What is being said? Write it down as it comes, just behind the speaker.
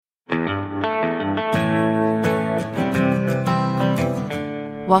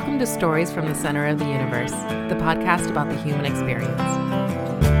Welcome to Stories from the Center of the Universe, the podcast about the human experience.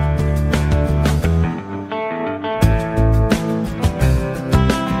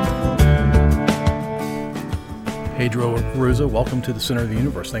 Pedro Arauza, welcome to the Center of the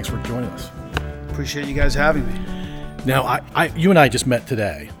Universe. Thanks for joining us. Appreciate you guys having me. Now, you and I just met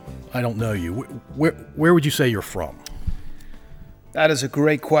today. I don't know you. Where would you say you're from? That is a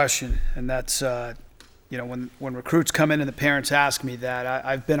great question, and that's when recruits come in and the parents ask me that,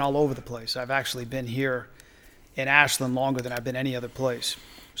 I've been all over the place. I've actually been here in Ashland longer than I've been any other place.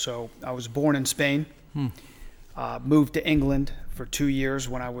 So I was born in Spain, moved to England for 2 years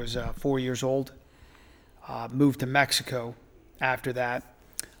when I was 4 years old, moved to Mexico after that.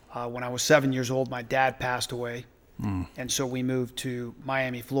 When I was 7 years old, my dad passed away, and so we moved to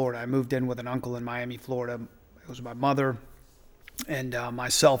Miami, Florida. I moved in with an uncle in Miami, Florida. It was my mother and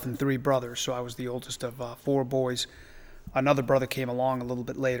myself and three brothers, so I was the oldest of four boys. Another brother came along a little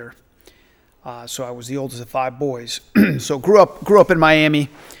bit later, so I was the oldest of five boys. So grew up in Miami,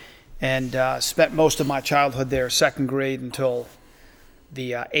 and spent most of my childhood there, second grade until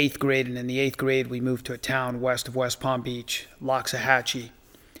the eighth grade, and in the eighth grade we moved to a town west of West Palm Beach, Loxahatchee,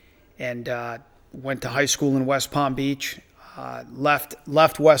 and went to high school in West Palm Beach. Left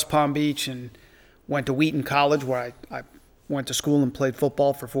West Palm Beach and went to Wheaton College, where I went to school and played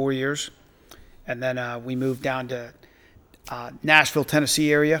football for 4 years. And then we moved down to Nashville,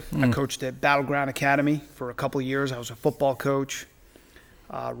 Tennessee area. I coached at Battleground Academy for a couple of years. I was a football coach,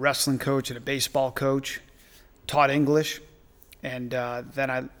 wrestling coach, and a baseball coach. Taught English. And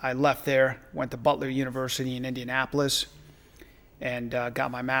then I left there, went to Butler University in Indianapolis, and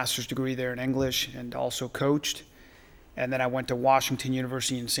got my master's degree there in English and also coached. And then I went to Washington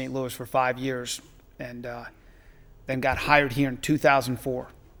University in St. Louis for 5 years, and then got hired here in 2004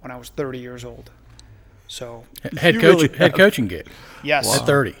 when I was 30 years old. So Head coaching gig. Yes. Wow. At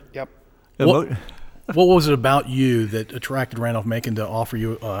 30. Yep. What was it about you that attracted Randolph-Macon to offer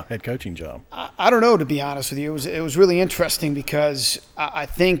you a head coaching job? I don't know, to be honest with you. It was really interesting because I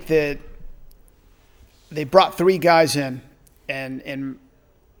think that they brought three guys in, and in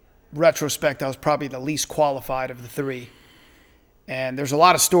retrospect, I was probably the least qualified of the three. And there's a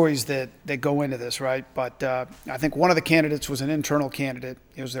lot of stories that go into this, right? But I think one of the candidates was an internal candidate.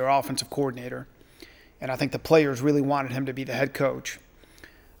 He was their offensive coordinator. And I think the players really wanted him to be the head coach.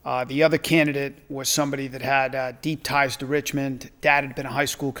 The other candidate was somebody that had deep ties to Richmond. Dad had been a high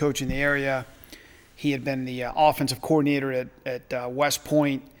school coach in the area. He had been the offensive coordinator at West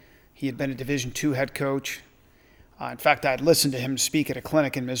Point. He had been a Division II head coach. In fact, I had listened to him speak at a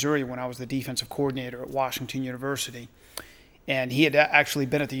clinic in Missouri when I was the defensive coordinator at Washington University. And he had actually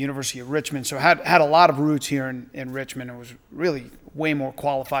been at the University of Richmond, so had a lot of roots here in Richmond, and was really way more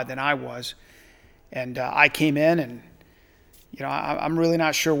qualified than I was. And I came in, and I'm really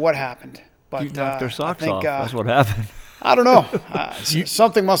not sure what happened. But you knocked their socks off. That's what happened. I don't know.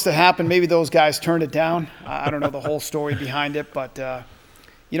 Something must have happened. Maybe those guys turned it down. I don't know the whole story behind it, but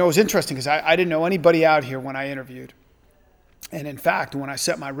it was interesting because I didn't know anybody out here when I interviewed. And in fact, when I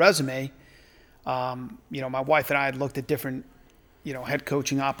set my resume, my wife and I had looked at different, head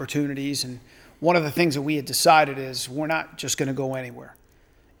coaching opportunities. And one of the things that we had decided is we're not just going to go anywhere.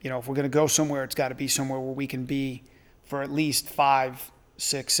 If we're going to go somewhere, it's got to be somewhere where we can be for at least 5,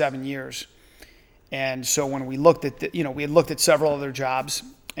 6, 7 years. And so when we looked at, we had looked at several other jobs,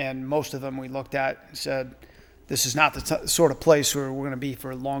 and most of them we looked at and said, this is not the sort of place where we're going to be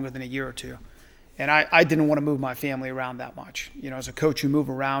for longer than a year or two. And I didn't want to move my family around that much. As a coach, you move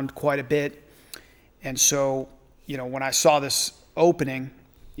around quite a bit. And so, when I saw this opening,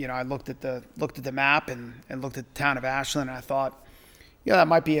 I looked at the map and looked at the town of Ashland, and I thought, that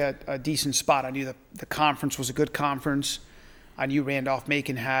might be a decent spot. I knew the conference was a good conference. I knew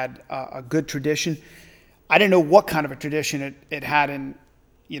Randolph-Macon had a good tradition. I didn't know what kind of a tradition it had in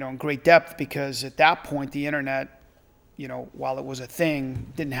great depth, because at that point the internet, while it was a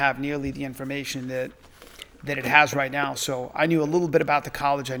thing, didn't have nearly the information that it has right now. So I knew a little bit about the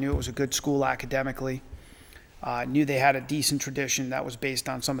college. I knew it was a good school academically. I knew they had a decent tradition that was based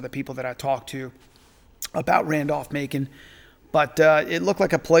on some of the people that I talked to about Randolph-Macon. But it looked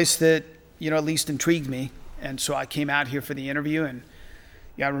like a place that, at least intrigued me. And so I came out here for the interview, and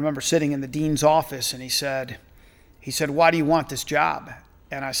I remember sitting in the dean's office, and he said, why do you want this job?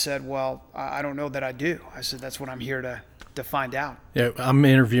 And I said, well, I don't know that I do. I said, that's what I'm here to find out. Yeah, I'm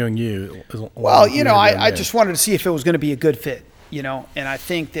interviewing you. Well, I just wanted to see if it was going to be a good fit, and I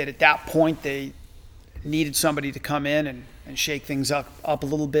think that at that point they needed somebody to come in and shake things up a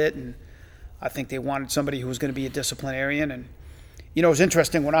little bit, and I think they wanted somebody who was going to be a disciplinarian. And it was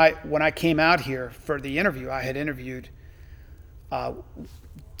interesting when I came out here for the interview. I had interviewed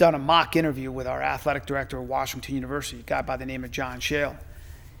done a mock interview with our athletic director at Washington University, a guy by the name of John Shale.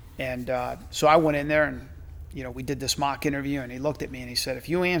 And so I went in there and, we did this mock interview, and he looked at me and he said, if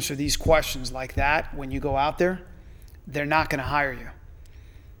you answer these questions like that when you go out there, they're not going to hire you.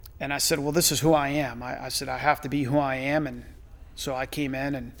 And I said, well, this is who I am. I said, I have to be who I am. And so I came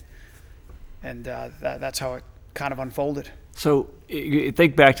in, and that's how it kind of unfolded. So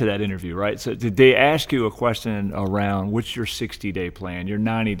think back to that interview, right? So did they ask you a question around what's your 60-day plan, your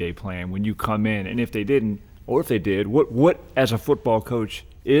 90-day plan when you come in? And if they didn't, or if they did, what as a football coach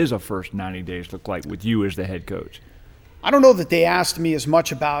is a first 90 days look like with you as the head coach? I don't know that they asked me as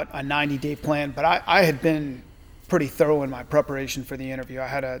much about a 90-day plan, but I had been pretty thorough in my preparation for the interview. I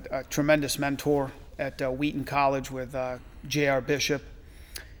had a tremendous mentor at Wheaton College with J.R. Bishop,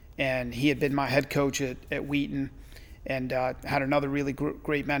 and he had been my head coach at Wheaton, and had another really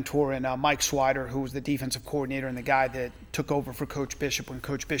great mentor in Mike Swider, who was the defensive coordinator and the guy that took over for Coach Bishop when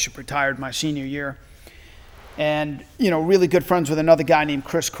Coach Bishop retired my senior year. And, really good friends with another guy named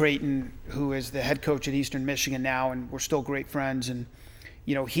Chris Creighton, who is the head coach at Eastern Michigan now, and we're still great friends. And,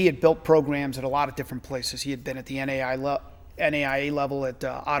 he had built programs at a lot of different places. He had been at the NAIA level at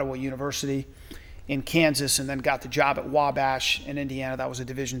Ottawa University in Kansas, and then got the job at Wabash in Indiana. That was a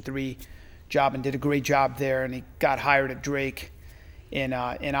Division III job, and did a great job there. And he got hired at Drake in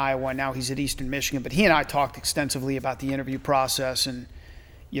Iowa. Now he's at Eastern Michigan. But he and I talked extensively about the interview process, and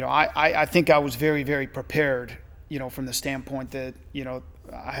I think I was very, very prepared, from the standpoint that,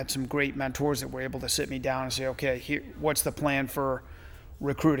 I had some great mentors that were able to sit me down and say, okay, here, what's the plan for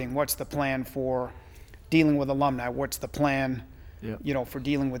recruiting? What's the plan for dealing with alumni? What's the plan, for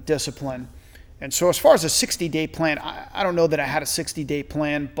dealing with discipline? And so as far as a 60-day plan, I don't know that I had a 60-day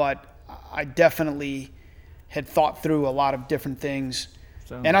plan, but I definitely had thought through a lot of different things.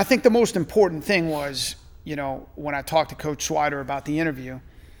 And I think the most important thing was, when I talked to Coach Swider about the interview,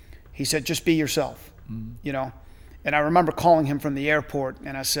 he said, just be yourself, And I remember calling him from the airport,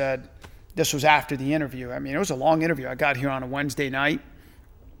 and I said, this was after the interview. I mean, it was a long interview. I got here on a Wednesday night,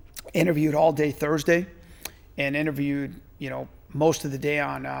 interviewed all day Thursday, and interviewed, most of the day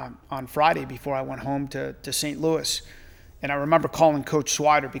on Friday before I went home to St. Louis. And I remember calling Coach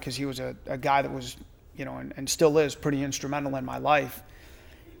Swider because he was a guy that was, and still is pretty instrumental in my life.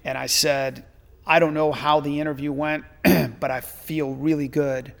 And I said, I don't know how the interview went, but I feel really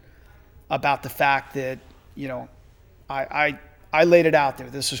good about the fact that, I laid it out there.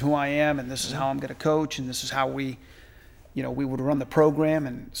 This is who I am, and this is how I'm going to coach, and this is how we would run the program.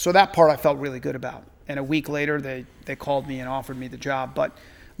 And so that part I felt really good about. And a week later, they called me and offered me the job. But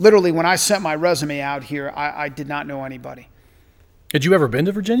literally, when I sent my resume out here, I did not know anybody. Had you ever been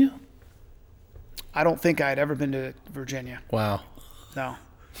to Virginia? I don't think I had ever been to Virginia. Wow. No.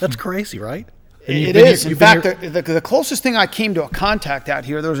 That's crazy, right? It is. In fact, the closest thing I came to a contact out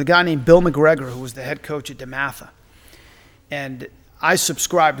here, there was a guy named Bill McGregor who was the head coach at DeMatha. And we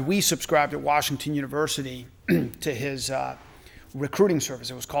subscribed at Washington University to his recruiting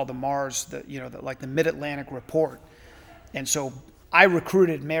service. It was called the MARS, the Mid-Atlantic Report. And so I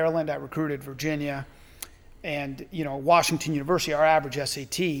recruited Maryland, I recruited Virginia, and, Washington University, our average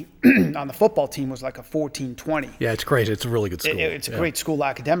SAT on the football team was like a 1420. Yeah, it's crazy. It's a really good school. It's a great school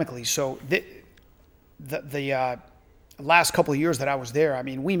academically. So the last couple of years that I was there, I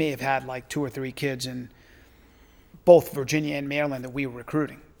mean, we may have had like 2 or 3 kids in both Virginia and Maryland that we were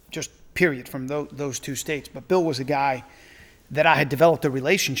recruiting, just period, from those 2 states. But Bill was a guy that I had developed a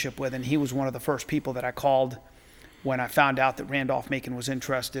relationship with, and he was one of the first people that I called when I found out that Randolph-Macon was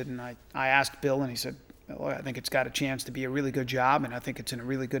interested. And I asked Bill, and he said, well, I think it's got a chance to be a really good job, and I think it's in a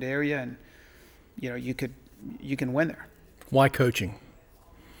really good area, and you can win there. Why coaching?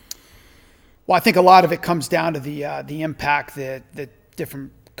 Well, I think a lot of it comes down to the impact that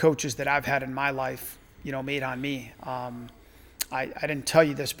different coaches that I've had in my life, made on me. I didn't tell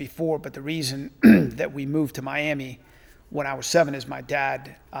you this before, but the reason that we moved to Miami when I was 7 is my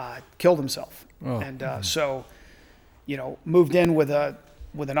dad killed himself, so moved in with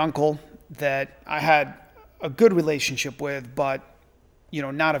an uncle that I had a good relationship with, but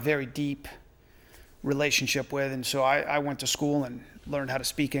not a very deep relationship with. And so I went to school and learned how to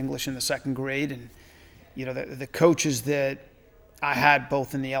speak English in the 2nd grade. And the coaches that I had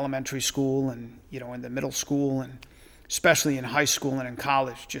both in the elementary school and in the middle school, and especially in high school and in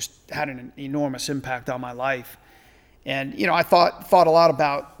college, just had an enormous impact on my life. And I thought a lot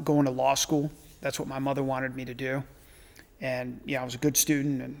about going to law school. That's what my mother wanted me to do. And I was a good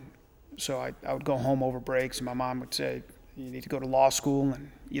student, and so I would go home over breaks, and my mom would say, you need to go to law school.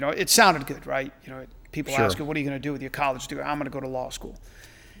 And, it sounded good, right? People Sure. ask you, what are you going to do with your college degree? I'm going to go to law school.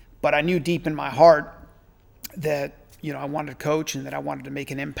 But I knew deep in my heart that I wanted to coach and that I wanted to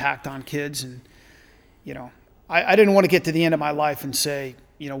make an impact on kids. And, I didn't want to get to the end of my life and say,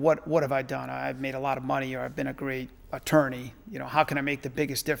 what have I done? I've made a lot of money, or I've been a great attorney. How can I make the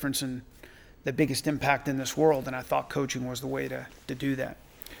biggest difference and the biggest impact in this world? And I thought coaching was the way to do that.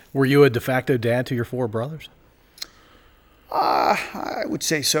 Were you a de facto dad to your 4 brothers? I would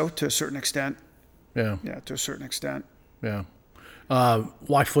say so, to a certain extent. Yeah. Yeah, to a certain extent. Yeah.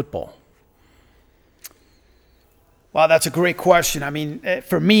 Why football? Well, that's a great question. I mean,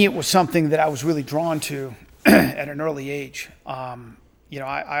 for me, it was something that I was really drawn to at an early age.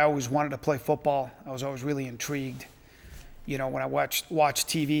 I always wanted to play football. I was always really intrigued. When I watched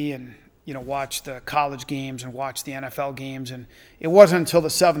TV and, watched the college games and watched the NFL games. And it wasn't until the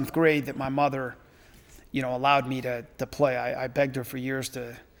 7th grade that my mother, allowed me to play. I begged her for years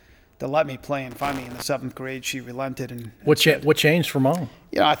to let me play. And finally, in the 7th grade, she relented. And what changed for Mom?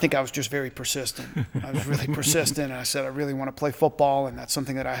 I think I was just very persistent. I was really persistent. And I said, I really want to play football. And that's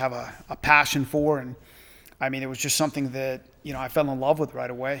something that I have a passion for. And I mean, it was just something that, I fell in love with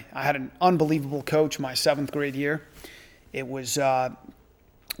right away. I had an unbelievable coach my 7th grade year. It was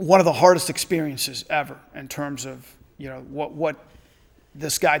one of the hardest experiences ever in terms of, what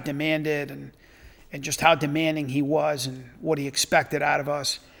this guy demanded and just how demanding he was and what he expected out of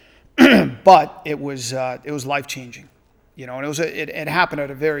us. But it was life-changing, and it happened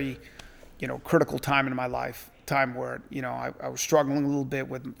at a very, critical time in my life, time where, I was struggling a little bit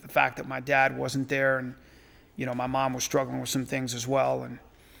with the fact that my dad wasn't there, and, my mom was struggling with some things as well. And,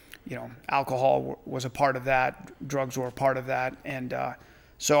 alcohol was a part of that. Drugs were a part of that. And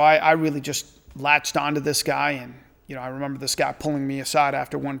so I really just latched onto this guy. And, I remember this guy pulling me aside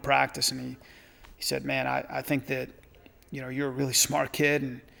after one practice. And he said, man, I think that, you're a really smart kid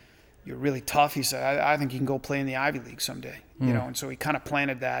and you're really tough. He said, I think you can go play in the Ivy League someday. And so he kind of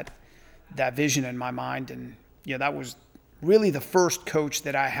planted that vision in my mind. And, that was really the first coach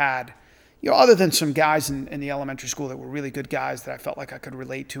that I had, other than some guys in the elementary school that were really good guys that I felt like I could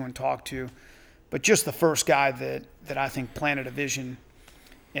relate to and talk to, but just the first guy that I think planted a vision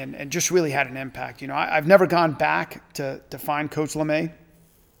and just really had an impact. I've never gone back to find Coach LeMay.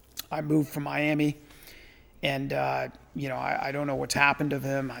 I moved from Miami, and, I don't know what's happened to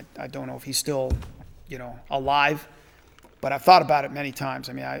him. I don't know if he's still, alive, but I've thought about it many times.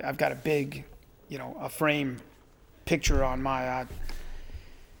 I mean, I've got a big, a frame picture on my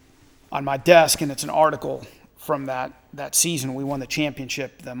desk, and it's an article from that season. We won the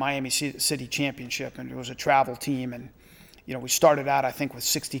championship, the Miami City Championship, and it was a travel team. And, we started out, I think, with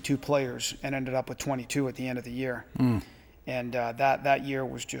 62 players and ended up with 22 at the end of the year. And that year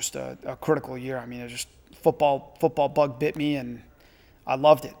was just a critical year. I mean, it just football bug bit me, and I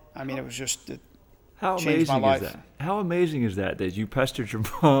loved it. I mean, it was just changed my life. How amazing is that you pestered your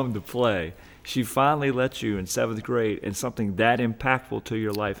mom to play? She finally lets you in 7th grade, and something that impactful to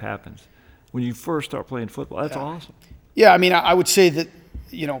your life happens. When you first start playing football, that's awesome. Yeah, I mean, I would say that,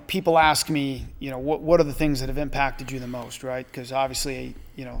 people ask me, what are the things that have impacted you the most, right? Because obviously,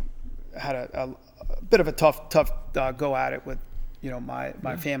 had a bit of a tough go at it with,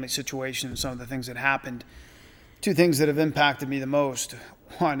 my family situation and some of the things that happened. 2 things that have impacted me the most.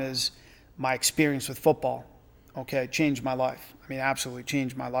 One is my experience with football. Okay, changed my life. I mean, absolutely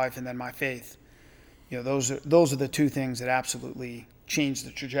changed my life, and then my faith. Those are the 2 things that absolutely changed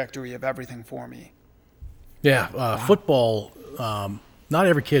the trajectory of everything for me. Yeah, football. Not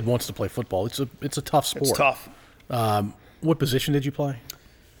every kid wants to play football. It's a tough sport. It's tough. What position did you play?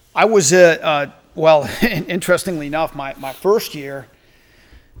 I was well, interestingly enough, my first year,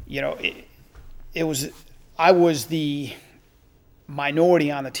 I was the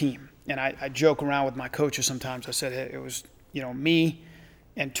minority on the team. And I joke around with my coaches sometimes. I said, hey, it was, me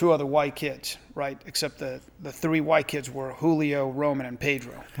and 2 other white kids, right? Except the 3 white kids were Julio, Roman, and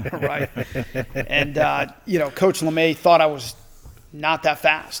Pedro, right? And, Coach LeMay thought I was not that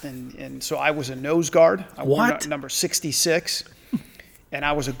fast. And so I was a nose guard. I wore number 66, and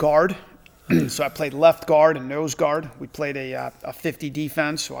I was a guard. So I played left guard and nose guard. We played a 50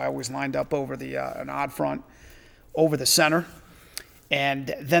 defense, so I always lined up over an odd front over the center.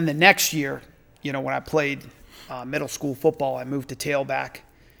 And then the next year, when I played middle school football, I moved to tailback,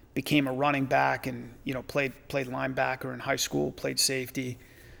 became a running back, and played linebacker in high school, played safety.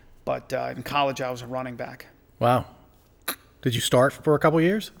 But in college, I was a running back. Wow. Did you start for a couple of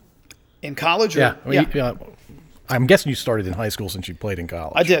years? In college? Yeah. I'm guessing you started in high school since you played in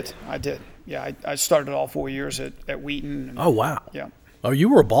college. I did. Yeah, I started all 4 years at Wheaton. Oh, wow. Yeah. Oh, you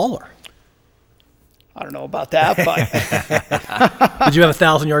were a baller. I don't know about that, but Did you have a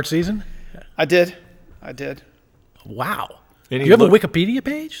 1,000-yard season? I did. Wow. Do you have a Wikipedia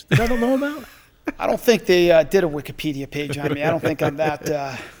page that I don't know about? I don't think they did a Wikipedia page on me. I don't think I'm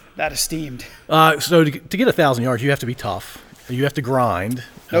that esteemed. So to get 1,000 yards, you have to be tough. You have to grind.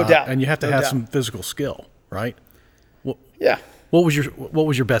 No doubt. And you have to No have doubt. some physical skill, right? Yeah. What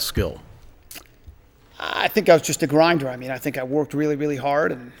was your best skill? I think I was just a grinder. I mean, I think I worked really, really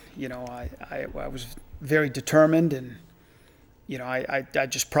hard, and I was very determined, and I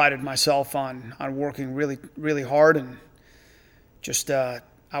just prided myself on working really, really hard and just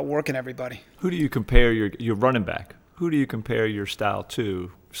outworking everybody. Who do you compare your running back? Who do you compare your style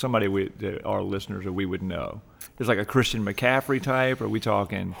to? Somebody that our listeners or we would know. Is like a Christian McCaffrey type? Or are we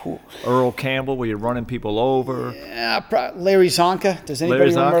talking Earl Campbell, where you're running people over? Yeah, Larry Zonka. Does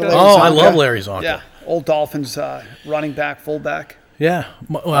anybody Larry remember Zonka? Larry Oh, Zonka? I love Larry Zonka. Yeah, old Dolphins running back, fullback. Yeah.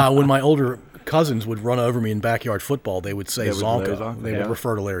 When my older cousins would run over me in backyard football, they would say Yeah, with Zonka. Larry Zonka, They yeah. would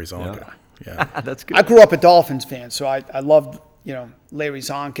refer to Larry Zonka. Yeah. That's good. I grew up a Dolphins fan, so I loved Larry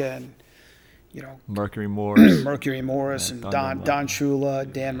Zonka and Mercury Morris. Mercury Morris and Thunder Don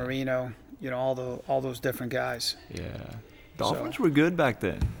Shula, Dan Marino. All those different guys. Yeah. Dolphins were good back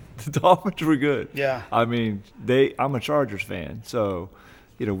then. The Dolphins were good. Yeah. I mean, I'm a Chargers fan, so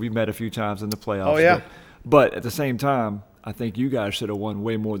we met a few times in the playoffs. Oh, yeah. But at the same time, I think you guys should have won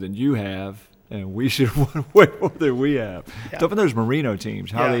way more than you have, and we should have won way more than we have. Yeah. Stuff in those Marino teams,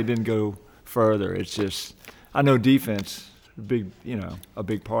 how Yeah. they didn't go further. It's just, I know defense, a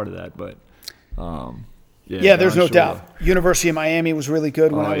big part of that, but Yeah, there's Don no Shula. doubt. University of Miami was really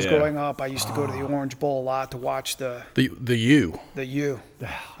good when Oh, I was yeah. growing up. I used to go to the Orange Bowl a lot to watch the The U. U.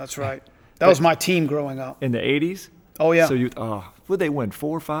 That's right. That was my team growing up. In the 80s? Oh, yeah. So would they win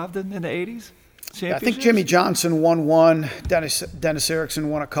 4 or 5 then in the 80s? I think Jimmy Johnson won one. Dennis Erickson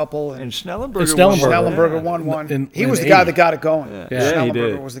won a couple. And And Schnellenberger. Schnellenberger. Schnellenberger won one. In He was the the guy 80s. that got it going. Yeah, Schnellenberger he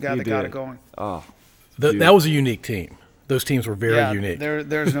did. was the guy He that got did. it going. Oh, That was a unique team. Those teams were very Yeah, unique.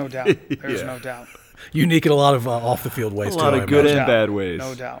 there's no doubt. There's no doubt. Unique in a lot of off the field ways a too. lot I of good imagine. and bad ways.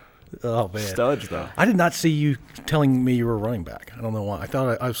 No doubt. Oh man, Studs though. I did not see you telling me you were a running back. I don't know why. I thought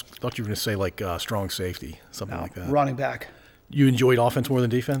you were going to say like strong safety, something like that. Running back. You enjoyed offense more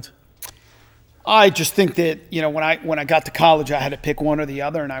than defense? I just think that when I got to college, I had to pick one or the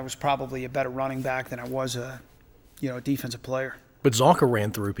other, and I was probably a better running back than I was a defensive player. But Zonka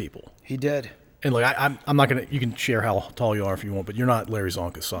ran through people, He did. and like I'm not going to. You can share how tall you are if you want, but you're not Larry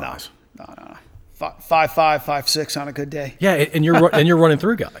Zonka's size. No. 5'5", 5'6" on a good day. Yeah, and you're running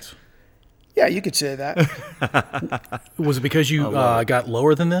through guys. Yeah, you could say that. Was it because you got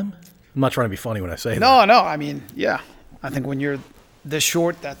lower than them? I'm not trying to be funny when I say that. No. I mean, yeah. I think when you're this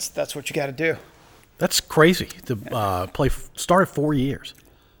short, that's what you got to do. That's crazy to start at 4 years.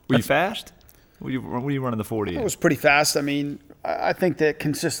 Were you fast? Were you running the 40? It was pretty fast. I mean, I think that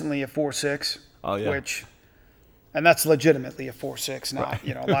consistently a 4.6. Oh, yeah. And that's legitimately a 4.6. Not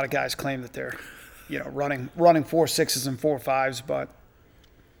a lot of guys claim that they're running 4.6s and 4.5s, but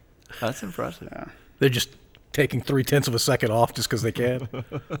That's impressive. They're just taking 0.3 of a second off just because they can.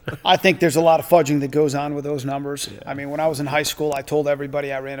 I think there's a lot of fudging that goes on with those numbers. Yeah. I mean, when I was in high school, I told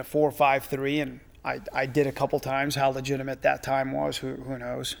everybody I ran a 4.53, and I did a couple times. How legitimate that time was, who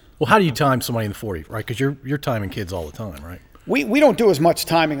knows? Well, how do you time somebody in the 40, right? Because you're timing kids all the time, right? We don't do as much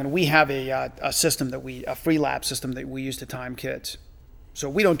timing, and we have a system a free lap system that we use to time kids. So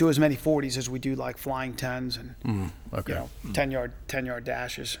we don't do as many 40s as we do like flying 10s and 10-yard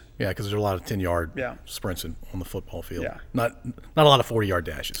dashes. Yeah, because there's a lot of 10-yard Yeah. sprints on the football field. Yeah. Not a lot of 40-yard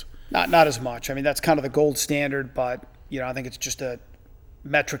dashes. Not as much. I mean, that's kind of the gold standard, but I think it's just a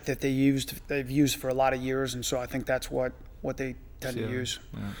metric that they've used for a lot of years, and so I think that's what they tend to use.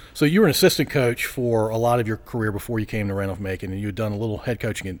 Yeah. So you were an assistant coach for a lot of your career before you came to Randolph-Macon, and you had done a little head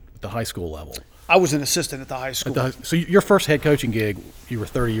coaching at the high school level. I was an assistant at the high school. So your first head coaching gig, you were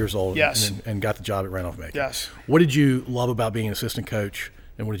 30 years old Yes. and got the job at Randolph-Macon. Yes. What did you love about being an assistant coach,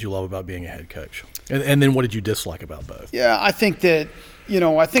 and what did you love about being a head coach? And then what did you dislike about both? Yeah, I think that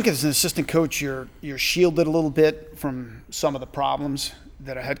I think as an assistant coach, you're shielded a little bit from some of the problems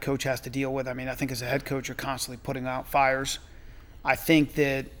that a head coach has to deal with. I mean, I think as a head coach, you're constantly putting out fires. I think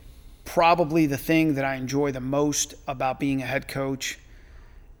that probably the thing that I enjoy the most about being a head coach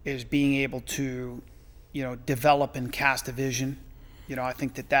is being able to, develop and cast a vision. I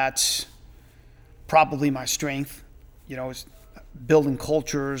think that that's probably my strength, is building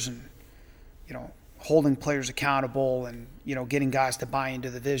cultures and, holding players accountable and, getting guys to buy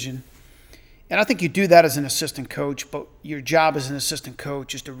into the vision. And I think you do that as an assistant coach, but your job as an assistant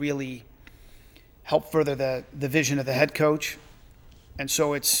coach is to really help further the vision of the head coach. And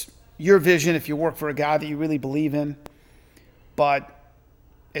so it's your vision if you work for a guy that you really believe in, but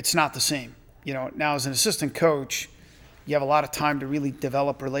it's not the same. Now as an assistant coach, You have a lot of time to really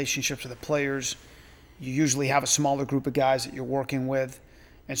develop relationships with the players. You usually have a smaller group of guys that you're working with.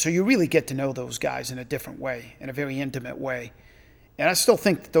 And so you really get to know those guys in a different way, in a very intimate way. And I still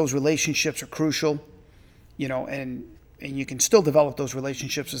think that those relationships are crucial, and you can still develop those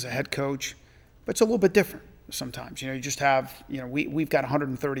relationships as a head coach, but it's a little bit different sometimes. You just have, we've got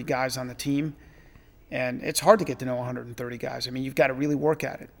 130 guys on the team, and it's hard to get to know 130 guys. I mean, you've got to really work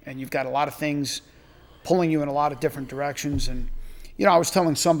at it, and you've got a lot of things pulling you in a lot of different directions. And, I was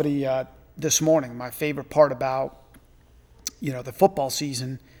telling somebody this morning, my favorite part about, the football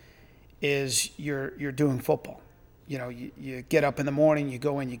season is you're doing football. You get up in the morning, you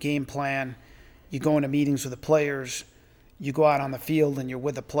go in, you game plan, you go into meetings with the players, you go out on the field and you're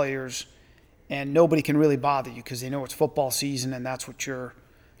with the players, and nobody can really bother you because they know it's football season and that's what you're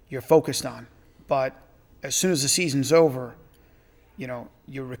focused on. But as soon as the season's over,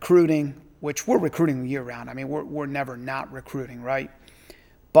 you're recruiting, which we're recruiting year round. I mean, we're never not recruiting, right?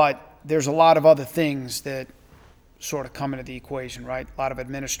 But there's a lot of other things that sort of come into the equation, right? A lot of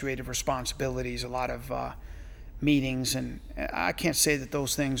administrative responsibilities, a lot of meetings, and I can't say that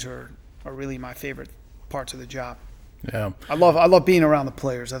those things are really my favorite parts of the job. Yeah, I love being around the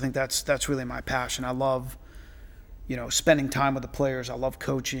players. I think that's really my passion. I love, spending time with the players. I love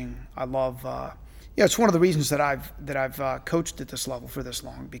coaching. I love, it's one of the reasons that I've coached at this level for this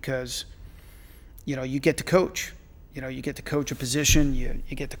long, because, you get to coach. You get to coach a position.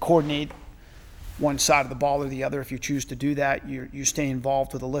 You get to coordinate one side of the ball or the other if you choose to do that. You stay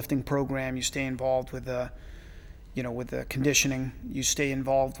involved with the lifting program. You stay involved with the conditioning. You stay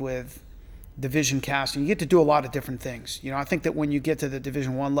involved with division casting. You get to do a lot of different things. I think that when you get to the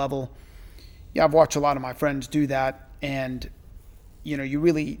Division I level, I've watched a lot of my friends do that, and you're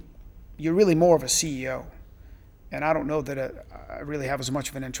really more of a CEO. And I don't know that I really have as much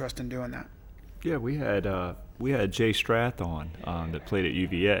of an interest in doing that. Yeah, we had Jay Strath on that played at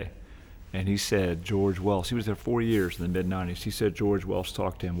UVA, and he said George Welsh. He was there 4 years in the mid-'90s. He said George Welsh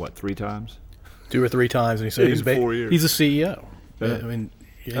talked to him 3 times? 2 or 3 times, and he said in 4 years. He's a CEO. Yeah. I mean,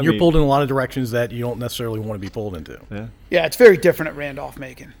 you're pulled in a lot of directions that you don't necessarily want to be pulled into. Yeah, it's very different at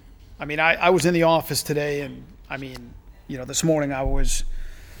Randolph-Macon. I mean, I was in the office today, and I mean, this morning I was,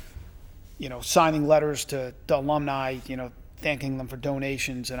 signing letters to the alumni, thanking them for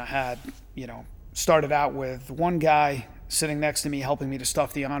donations, and I had, started out with one guy sitting next to me helping me to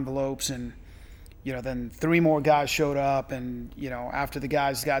stuff the envelopes, and then 3 more guys showed up, and after the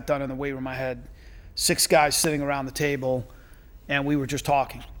guys got done in the weight room, I had 6 guys sitting around the table, and we were just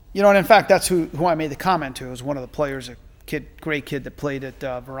talking. And in fact, that's who I made the comment to. It was one of the players, great kid that played at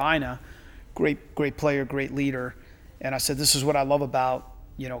Verina, great player, great leader. And I said, this is what I love about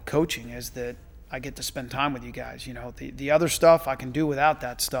coaching, is that I get to spend time with you guys. The other stuff I can do without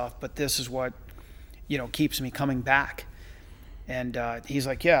that stuff, but this is what keeps me coming back. And he's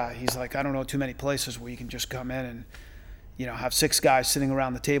like, I don't know too many places where you can just come in and have 6 guys sitting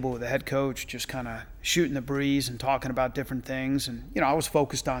around the table with the head coach, just kind of shooting the breeze and talking about different things. And, I was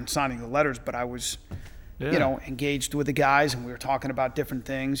focused on signing the letters, but I was, engaged with the guys, and we were talking about different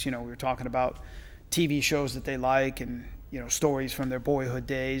things. We were talking about TV shows that they like, and, stories from their boyhood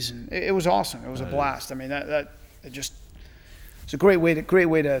days. And it was awesome. It was a blast. I mean, it's a great way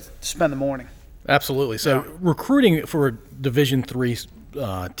to spend the morning. Absolutely. So recruiting for a Division III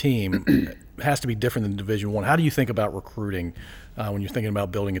team has to be different than Division I. How do you think about recruiting when you're thinking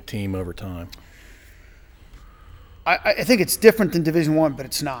about building a team over time? I think it's different than Division I, but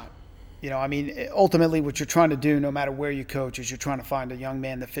it's not. Ultimately what you're trying to do, no matter where you coach, is you're trying to find a young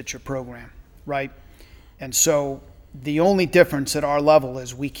man that fits your program, right? And so the only difference at our level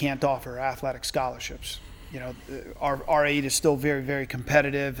is we can't offer athletic scholarships. Our aid is still very, very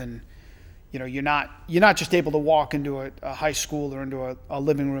competitive, and you're not just able to walk into a high school or into a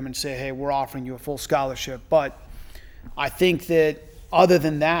living room and say, hey, we're offering you a full scholarship. But I think that other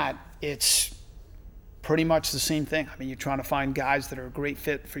than that, it's pretty much the same thing. I mean, you're trying to find guys that are a great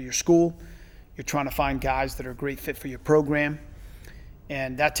fit for your school. You're trying to find guys that are a great fit for your program.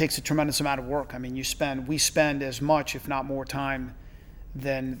 And that takes a tremendous amount of work. I mean, we spend as much, if not more time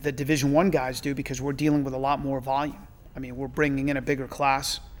than the Division I guys do, because we're dealing with a lot more volume. I mean, we're bringing in a bigger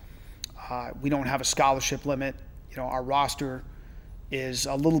class. We don't have a scholarship limit. Our roster is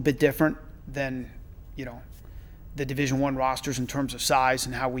a little bit different than, the Division I rosters in terms of size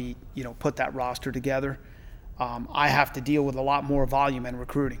and how we, put that roster together. I have to deal with a lot more volume in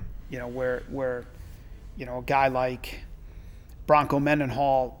recruiting, where a guy like Bronco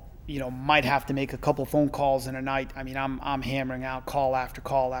Mendenhall, might have to make a couple phone calls in a night. I mean, I'm hammering out call after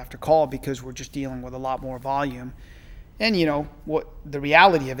call after call because we're just dealing with a lot more volume. And what the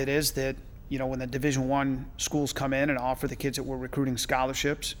reality of it is that when the Division I schools come in and offer the kids that we're recruiting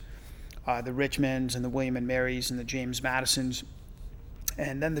scholarships, the Richmonds and the William and Marys and the James Madisons,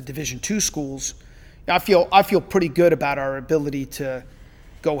 and then the Division II schools, I feel pretty good about our ability to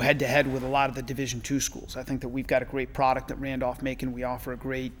go head to head with a lot of the Division II schools. I think that we've got a great product at Randolph-Macon. We offer a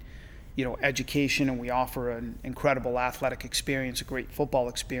great, education, and we offer an incredible athletic experience, a great football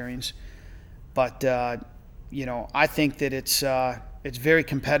experience. But I think that it's very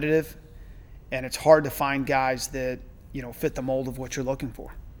competitive, and it's hard to find guys that fit the mold of what you're looking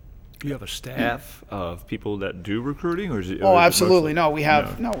for. Do you have a staff of people that do recruiting, or is it? Oh, or is it absolutely. mostly-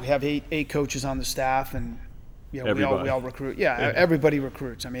 We have eight coaches on the staff, and we Everybody. all recruit. Yeah, everybody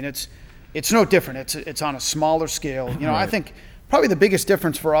recruits. I mean, it's no different. It's on a smaller scale. I think probably the biggest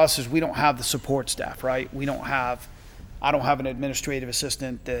difference for us is we don't have the support staff, right? I don't have an administrative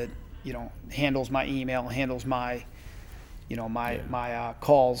assistant that handles my email, handles my my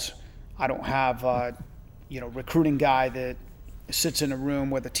calls. I don't have recruiting guy that sits in a room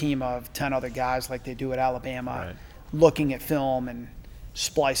with a team of 10 other guys like they do at Alabama, Right. looking at film and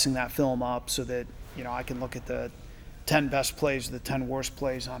splicing that film up so that I can look at the 10 best plays, the 10 worst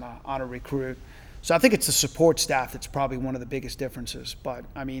plays on a recruit. So I think it's the support staff that's probably one of the biggest differences. But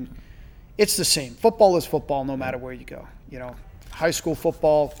I mean, it's the same. Football is football no matter where you go. High school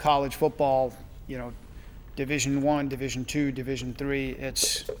football, college football, Division I, Division II, Division III.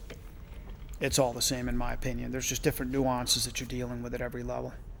 It's all the same in my opinion. There's just different nuances that you're dealing with at every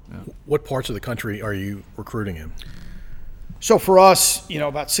level. What parts of the country are you recruiting in? So for us,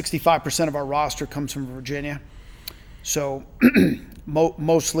 about 65% of our roster comes from Virginia. So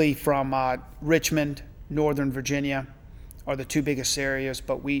mostly from Richmond, Northern Virginia are the two biggest areas,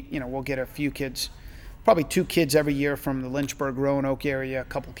 but we'll get a few kids, probably 2 kids every year from the Lynchburg, Roanoke area, a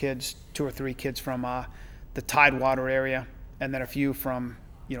couple kids, 2 or 3 kids from the Tidewater area, and then a few from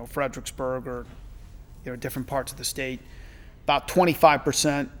Fredericksburg or different parts of the state. About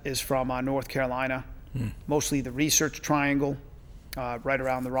 25% is from North Carolina, mostly the Research Triangle, right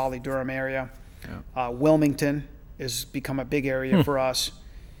around the Raleigh-Durham area. Yeah. Wilmington has become a big area for us,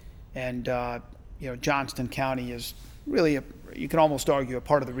 and Johnston County is really you can almost argue a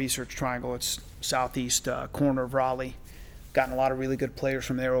part of the Research Triangle. It's southeast corner of Raleigh. Gotten a lot of really good players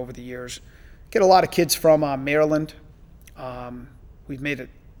from there over the years. Get a lot of kids from Maryland. We've made it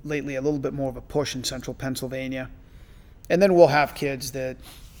lately a little bit more of a push in central Pennsylvania. And then we'll have kids that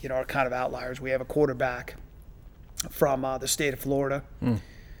are kind of outliers. We have a quarterback from the state of Florida.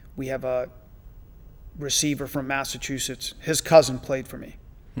 We have a receiver from Massachusetts. His cousin played for me.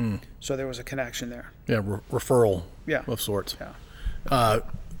 So there was a connection there. Yeah, referral Yeah. of sorts. Yeah.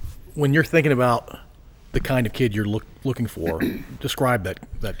 When you're thinking about the kind of kid you're looking for, describe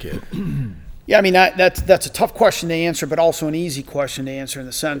that kid. Yeah, I mean that's a tough question to answer, but also an easy question to answer in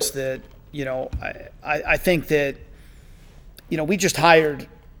the sense that I think that we just hired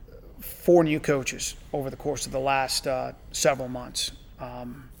 4 new coaches over the course of the last several months. Had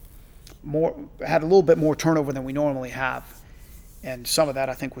a little bit more turnover than we normally have, and some of that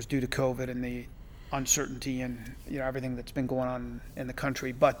I think was due to COVID and the uncertainty and everything that's been going on in the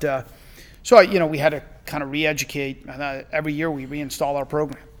country. But so we had to kind of re-educate. Every year we reinstall our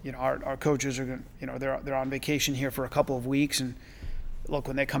program. Our coaches are they're on vacation here for a couple of weeks, and look,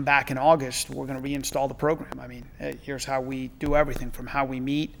 when they come back in August, we're going to reinstall the program. I mean, here's how we do everything from how we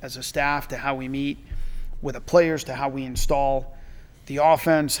meet as a staff to how we meet with the players to how we install the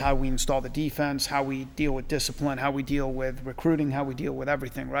offense, how we install the defense, how we deal with discipline, how we deal with recruiting, how we deal with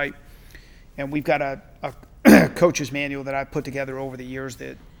everything, right? And we've got a coach's manual that I put together over the years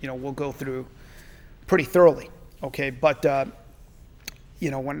that we'll go through pretty thoroughly. Okay, but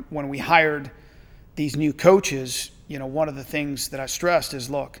when we hired these new coaches, one of the things that I stressed is,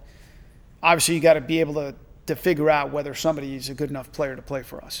 look, obviously you got to be able to figure out whether somebody is a good enough player to play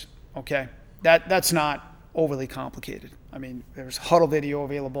for us. Okay, that's not overly complicated. I mean, there's huddle video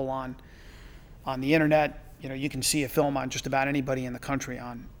available on the internet. You can see a film on just about anybody in the country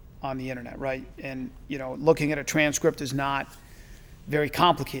on the internet, right? And looking at a transcript is not very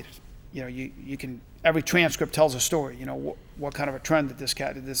complicated. You can every transcript tells a story. What kind of a trend did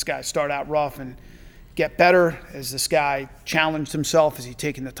this guy start out rough and get better? Has this guy challenged himself? Has he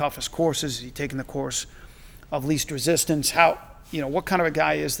taken the toughest courses? Has he taken the course of least resistance? What kind of a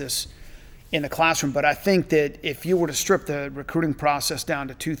guy is this in the classroom? But I think that if you were to strip the recruiting process down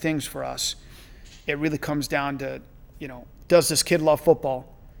to 2 things for us, it really comes down to, does this kid love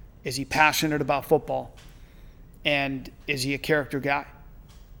football? Is he passionate about football? And is he a character guy?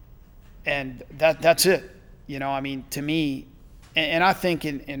 And that's it. I mean, to me, and I think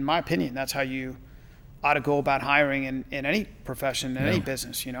in my opinion, that's how you ought to go about hiring in any profession, in any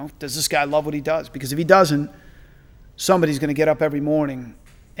business. Does this guy love what he does? Because if he doesn't, somebody's going to get up every morning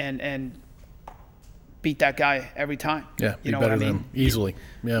and beat that guy every time. Yeah, be better than him easily.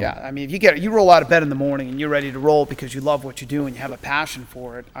 Yeah, I mean, if you roll out of bed in the morning and you're ready to roll because you love what you do and you have a passion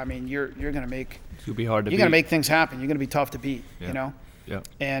for it, I mean, you're going to make It'll be hard to beat. You're going to make things happen. You're going to be tough to beat. Yeah.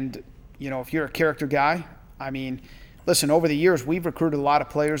 And if you're a character guy, I mean, listen, over the years we've recruited a lot of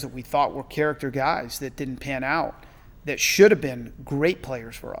players that we thought were character guys that didn't pan out, that should have been great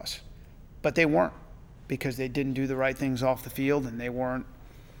players for us, but they weren't, because they didn't do the right things off the field and they weren't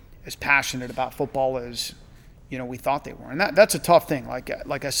as passionate about football as we thought they were. And that's a tough thing.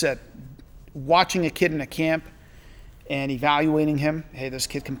 Like I said, watching a kid in a camp and evaluating him, hey, this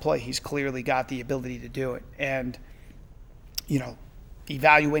kid can play. He's clearly got the ability to do it. And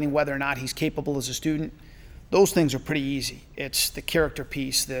evaluating whether or not he's capable as a student, those things are pretty easy. It's the character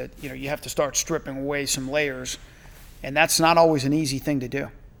piece that you have to start stripping away some layers, and that's not always an easy thing to do.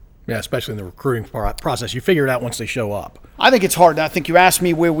 Yeah, especially in the recruiting process. You figure it out once they show up. I think it's hard. I think you asked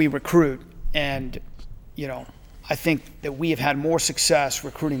me where we recruit, and I think that we have had more success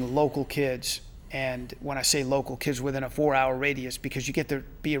recruiting local kids. And when I say local, kids within a 4-hour radius, because you get to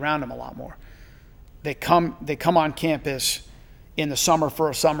be around them a lot more. They come on campus in the summer for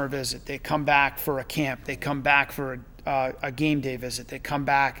a summer visit. They come back for a camp. They come back for a game day visit. They come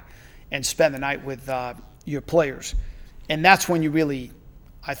back and spend the night with your players. And that's when you really,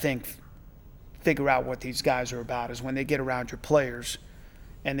 I think, figure out what these guys are about, is when they get around your players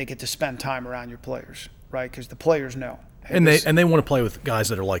and they get to spend time around your players, right? Because the players know. Hey, and they want to play with guys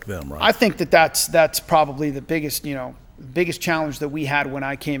that are like them, right? I think that's probably the biggest challenge that we had when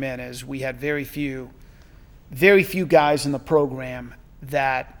I came in, is we had very few guys in the program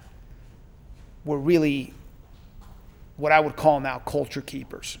that were really what I would call now culture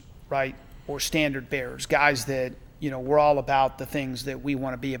keepers, right? Or standard bearers, guys that, we're all about the things that we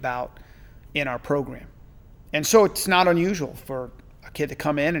want to be about in our program. And so it's not unusual for a kid to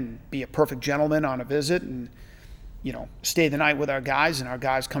come in and be a perfect gentleman on a visit and, stay the night with our guys, and our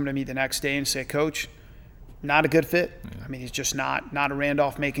guys come to me the next day and say, Coach, not a good fit. Yeah. I mean, he's just not a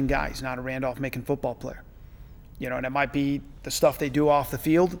Randolph-Macon guy. He's not a Randolph-Macon football player. And it might be the stuff they do off the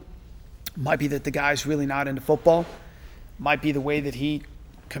field. It might be that the guy's really not into football. It might be the way that he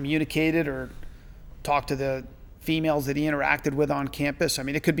communicated or talked to the females that he interacted with on campus. I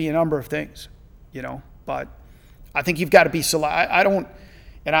mean, it could be a number of things, but I think you've got to be select.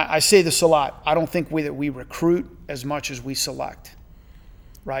 I say this a lot, I don't think that we recruit as much as we select,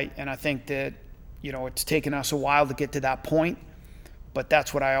 right? And I think that, it's taken us a while to get to that point, but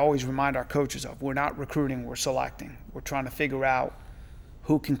that's what I always remind our coaches of. We're not recruiting, we're selecting. We're trying to figure out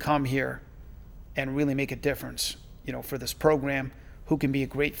who can come here and really make a difference, for this program, who can be a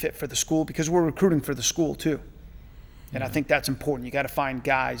great fit for the school, because we're recruiting for the school too. And I think that's important. You got to find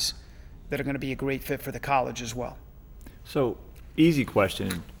guys that are going to be a great fit for the college as well. So, easy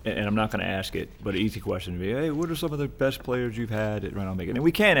question, and I'm not going to ask it, but an easy question would be, hey, what are some of the best players you've had at Randolph-Macon? And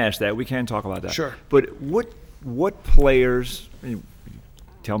we can ask that. We can talk about that. Sure. But what players,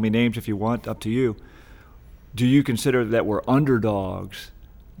 tell me names if you want, up to you, do you consider that were underdogs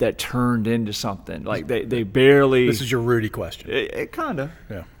that turned into something? Like they barely. This is your Rudy question. Kind of.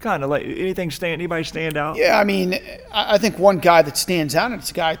 Yeah. Kind of. Like anybody stand out? Yeah, I mean, I think one guy that stands out, and it's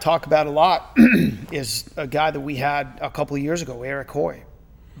a guy I talk about a lot, is a guy that we had a couple of years ago, Eric Hoy.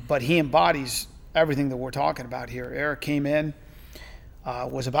 But he embodies everything that we're talking about here. Eric came in,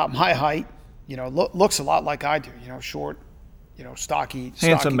 was about my height, looks a lot like I do, short, stocky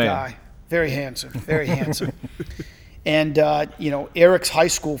handsome man. Guy. Very handsome, very handsome. And, Eric's high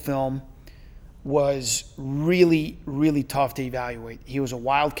school film was really, really tough to evaluate. He was a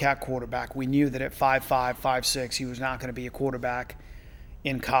wildcat quarterback. We knew that at 5'5", 5'6", he was not going to be a quarterback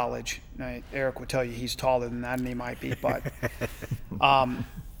in college. Now, Eric would tell you he's taller than that, and he might be, but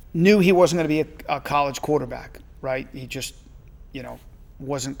knew he wasn't going to be a college quarterback, right? He just,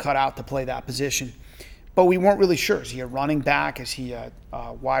 wasn't cut out to play that position. But we weren't really sure. Is he a running back? Is he a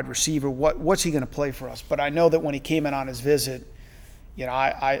wide receiver? What's he going to play for us? But I know that when he came in on his visit,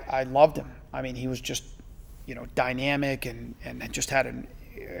 I loved him. I mean, he was just, dynamic and just had an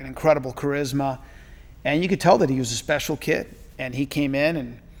incredible charisma. And you could tell that he was a special kid. And he came in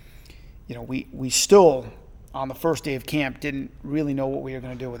and, we still, on the first day of camp, didn't really know what we were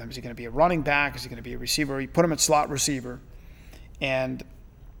going to do with him. Is he going to be a running back? Is he going to be a receiver? He put him at slot receiver. And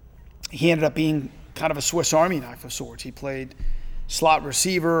he ended up being kind of a Swiss Army knife of sorts. He played slot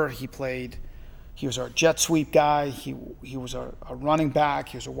receiver. He was our jet sweep guy. He was a running back.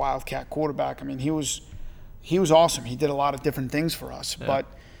 He was a wildcat quarterback. I mean, he was awesome. He did a lot of different things for us. Yeah. But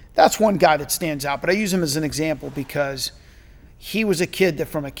that's one guy that stands out. But I use him as an example because he was a kid that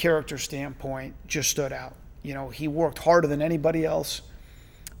from a character standpoint just stood out. You know, he worked harder than anybody else,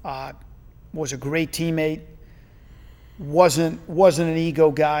 was a great teammate, wasn't an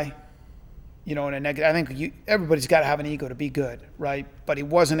ego guy, you know, in a negative. I think everybody's got to have an ego to be good, right? But he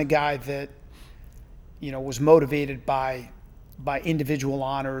wasn't a guy that, you know, was motivated by individual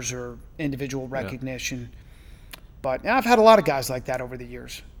honors or individual recognition. But I've had a lot of guys like that over the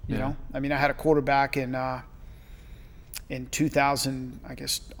years, you know. I mean, I had a quarterback in 2000, I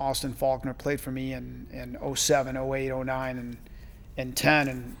guess Austin Faulkner played for me in 07, 08, 09, and 10.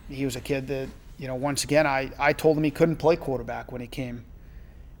 And he was a kid that, you know, once again, I told him he couldn't play quarterback when he came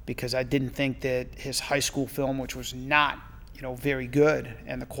because I didn't think that his high school film, which was not, you know, very good,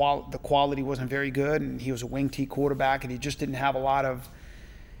 and the quality wasn't very good, and he was a wing T quarterback, and he just didn't have a lot of,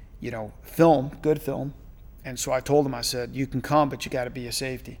 you know, good film. And so I told him, I said, you can come, but you got to be a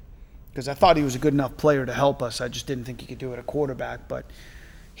safety. Because I thought he was a good enough player to help us. I just didn't think he could do it at quarterback. But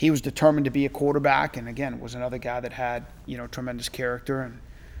he was determined to be a quarterback, and again, was another guy that had, you know, tremendous character. And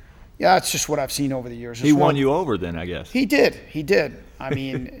yeah, it's just what I've seen over the years. He won you over then, I guess. He did. I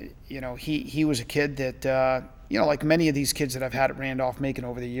mean, you know, he was a kid that, you know, like many of these kids that I've had at Randolph-Macon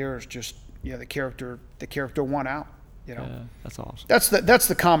over the years, just, you know, the character won out. You know, yeah, that's awesome. That's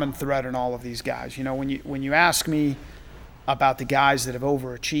the common thread in all of these guys. You know, when you ask me about the guys that have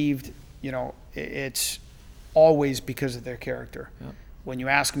overachieved, you know, it's always because of their character. Yep. When you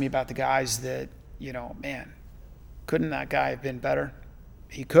ask me about the guys that, you know, man, couldn't that guy have been better?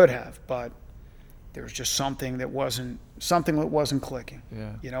 He could have, but there was just something that wasn't clicking.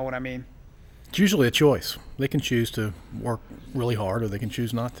 Yeah. You know what I mean? It's usually a choice. They can choose to work really hard or they can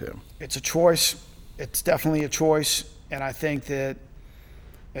choose not to. It's a choice. It's definitely a choice. And I think that,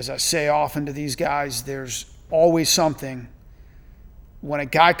 as I say often to these guys, there's always something. When a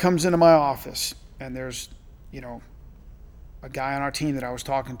guy comes into my office, and there's, you know, a guy on our team that I was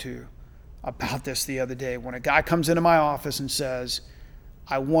talking to about this the other day, when a guy comes into my office and says,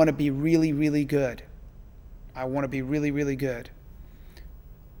 I want to be really, really good. I want to be really, really good.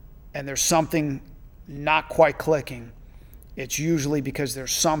 And there's something not quite clicking. It's usually because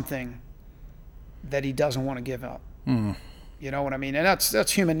there's something that he doesn't want to give up. Mm. You know what I mean? And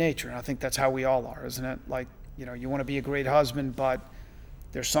that's human nature. And I think that's how we all are, isn't it? Like, you know, you want to be a great husband, but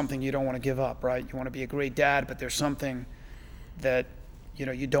there's something you don't want to give up, right? You want to be a great dad, but there's something that, you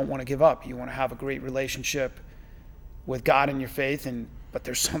know, you don't want to give up. You want to have a great relationship with God in your faith, but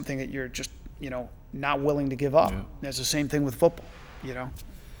there's something that you're just, you know, not willing to give up. Yeah. It's the same thing with football, you know?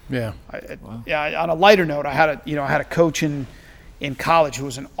 Yeah. On a lighter note, I had a coach in college who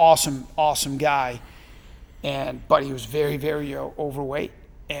was an awesome guy, but he was very, very overweight.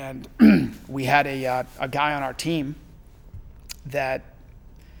 And we had a guy on our team that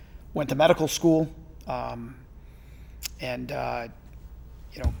went to medical school, and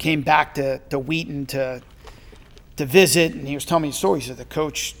you know, came back to Wheaton to visit, and he was telling me a story. He said the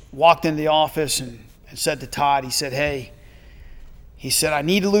coach walked into the office and said to Todd, he said, hey, he said, I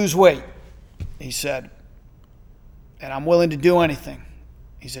need to lose weight. He said, and I'm willing to do anything.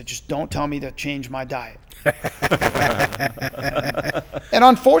 He said, just don't tell me to change my diet. And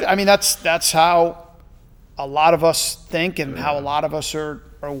unfortunately, I mean, that's how a lot of us think and how a lot of us are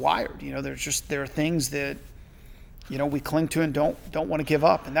wired. You know, there are things that, you know, we cling to and don't want to give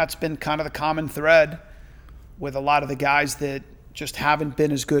up. And that's been kind of the common thread with a lot of the guys that just haven't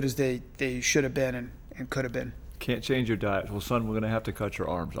been as good as they should have been and could have been. Can't change your diet. Well, son, we're going to have to cut your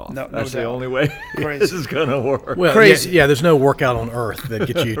arms off. No, that's no the only way this is going to work. Well, crazy. Yeah, there's no workout on earth that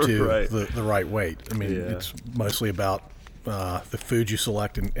gets you to right. the right weight. I mean, it's mostly about the food you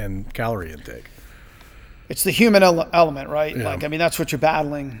select and calorie intake. It's the human element, right? Yeah. Like, I mean, that's what you're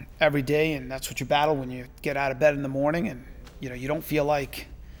battling every day, and that's what you battle when you get out of bed in the morning, and, you know, you don't feel like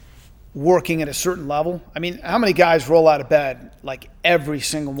working at a certain level. I mean, how many guys roll out of bed like every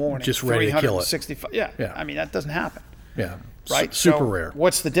single morning, just ready to kill it? Yeah. I mean, that doesn't happen. Yeah, right. Super rare.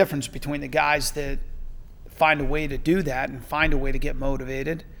 What's the difference between the guys that find a way to do that and find a way to get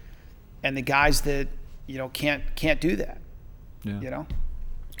motivated, and the guys that, you know, can't do that? Yeah. You know,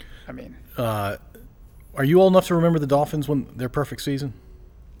 I mean, are you old enough to remember the Dolphins when their perfect season?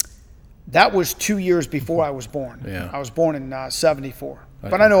 That was 2 years before I was born. Yeah. I was born in '74.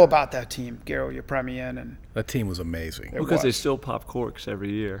 But I know about that team, Garo Yepremian, and that team was amazing. Because they still pop corks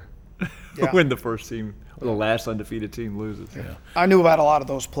every year when the first team or the last undefeated team loses. Yeah. I knew about a lot of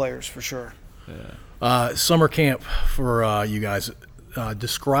those players for sure. Yeah. Summer camp for you guys.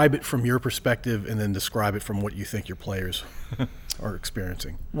 Describe it from your perspective, and then describe it from what you think your players are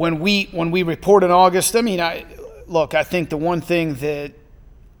experiencing. When we report in August, I mean, I think the one thing that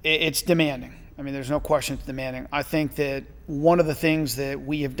it's demanding. I mean, there's no question it's demanding. I think that one of the things that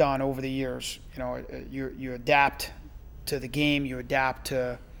we have done over the years, you adapt to the game, you adapt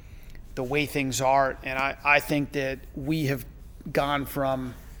to the way things are, and I think that we have gone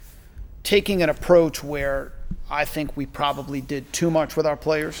from taking an approach where I think we probably did too much with our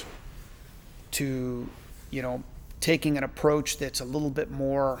players to, taking an approach that's a little bit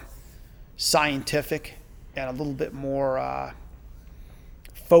more scientific and a little bit more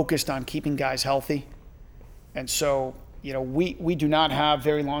focused on keeping guys healthy. And so, we do not have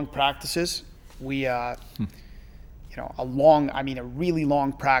very long practices. We, a really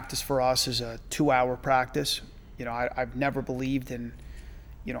long practice for us is a 2-hour practice. I've never believed in,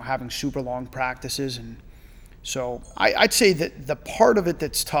 having super long practices. And so I'd say that the part of it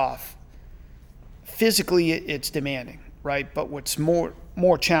that's tough, physically it's demanding, right? But what's more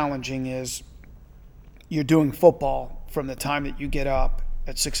challenging is you're doing football from the time that you get up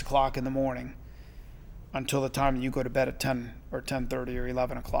at 6 o'clock in the morning until the time that you go to bed at 10 or 10:30 or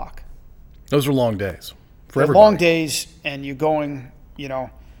 11 o'clock. Those are long days for They're everybody. long days, and you're going,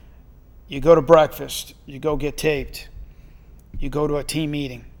 you go to breakfast, you go get taped, you go to a team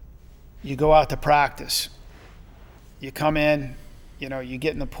meeting, you go out to practice, you come in, you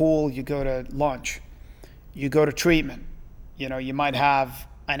get in the pool, you go to lunch, you go to treatment. You might have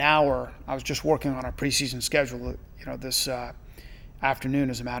an hour. I was just working on a preseason schedule, this afternoon,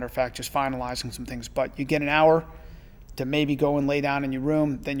 as a matter of fact, just finalizing some things. But you get an hour to maybe go and lay down in your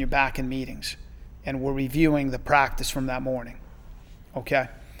room, then you're back in meetings. And we're reviewing the practice from that morning, okay?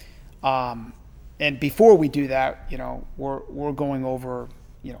 And before we do that, we're going over,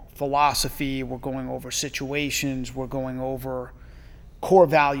 philosophy, we're going over situations, we're going over core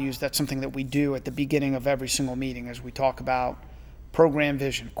values. That's something that we do at the beginning of every single meeting as we talk about program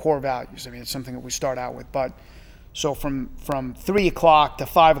vision, core values. I mean, it's something that we start out with. But so from 3 o'clock to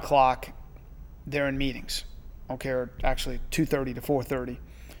 5 o'clock, they're in meetings, okay, or actually 2:30 to 4:30.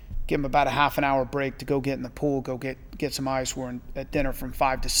 Give them about a half an hour break to go get in the pool, go get some ice. We're at dinner from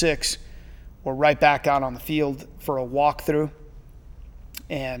 5 to 6. We're right back out on the field for a walkthrough.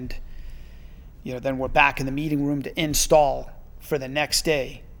 And, then we're back in the meeting room to install for the next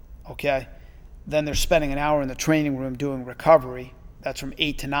day, okay? Then they're spending an hour in the training room doing recovery. That's from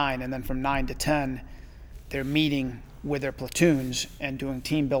 8 to 9. And then from 9 to 10, they're meeting with their platoons and doing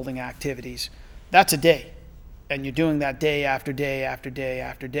team building activities. That's a day. And you're doing that day after day after day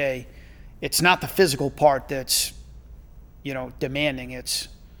after day. It's not the physical part that's, demanding. It's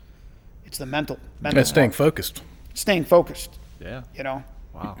the mental And staying part. focused. Staying focused. Yeah.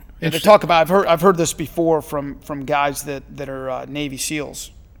 Wow. And they talk about, I've heard this before from guys that are Navy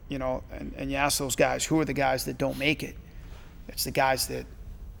SEALs, and you ask those guys, who are the guys that don't make it? It's the guys that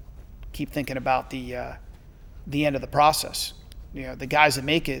keep thinking about the end of the process. The guys that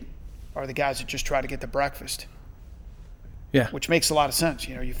make it are the guys that just try to get to breakfast. Yeah. Which makes a lot of sense.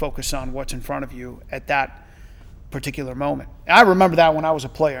 You focus on what's in front of you at that particular moment. I remember that when I was a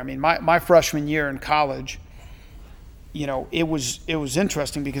player. I mean, my freshman year in college, it was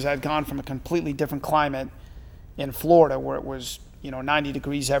interesting because I'd gone from a completely different climate in Florida where it was, 90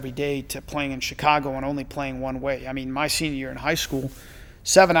 degrees every day to playing in Chicago and only playing one way. I mean, my senior year in high school,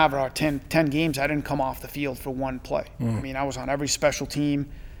 7 out of our 10 games, I didn't come off the field for one play. I mean, I was on every special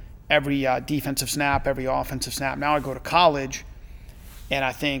team, every defensive snap, every offensive snap. Now I go to college, and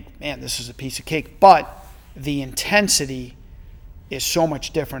I think, man, this is a piece of cake. But the intensity is so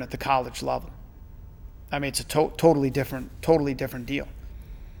much different at the college level. I mean, it's a totally different deal.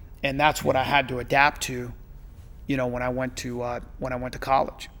 And that's what I had to adapt to, when I went to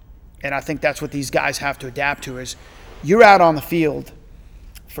college. And I think that's what these guys have to adapt to is you're out on the field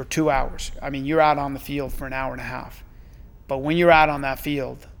for 2 hours. I mean, you're out on the field for an hour and a half. But when you're out on that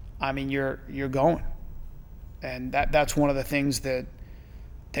field, I mean, you're going. And that's one of the things that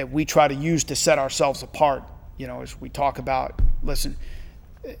we try to use to set ourselves apart, as we talk about, listen,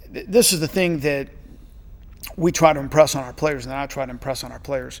 this is the thing that we try to impress on our players, and I try to impress on our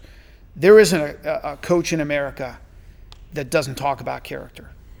players. There isn't a coach in America that doesn't talk about character.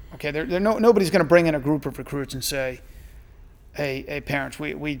 Okay, nobody's going to bring in a group of recruits and say, hey, parents,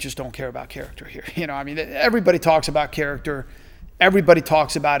 we just don't care about character here. I mean, everybody talks about character. Everybody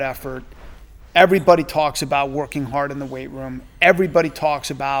talks about effort. Everybody talks about working hard in the weight room. Everybody talks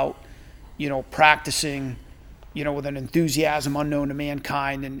about, practicing, with an enthusiasm unknown to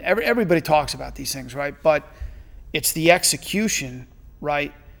mankind. And everybody talks about these things, right? But it's the execution,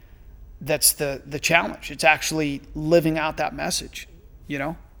 right, that's the challenge. It's actually living out that message,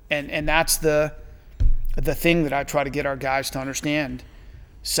 And that's the thing that I try to get our guys to understand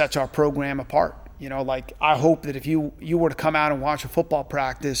sets our program apart. You know, like I hope that if you were to come out and watch a football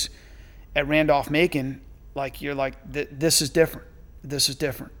practice at Randolph-Macon, like you're like, this is different. This is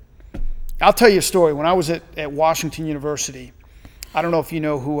different. I'll tell you a story. When I was at Washington University, I don't know if you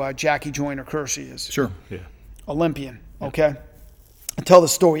know who Jackie Joyner-Kersee is. Sure. Yeah. Olympian, okay? I tell the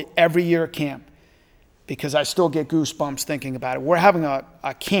story every year at camp because I still get goosebumps thinking about it. We're having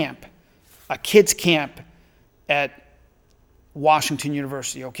a camp, a kids camp at Washington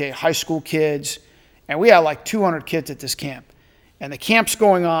University, okay? High school kids. And we had like 200 kids at this camp. And the camp's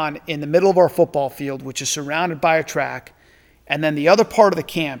going on in the middle of our football field, which is surrounded by a track. And then the other part of the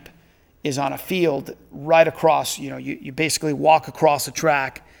camp is on a field right across. You know, you basically walk across the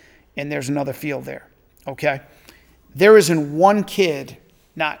track, and there's another field there, okay? There isn't one kid,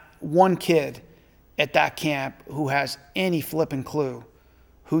 not one kid at that camp who has any flipping clue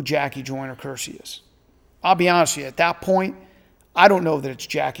who Jackie Joyner-Kersee is. I'll be honest with you, at that point, I don't know that it's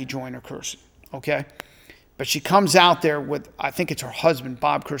Jackie Joyner-Kersee, okay? But she comes out there with, I think it's her husband,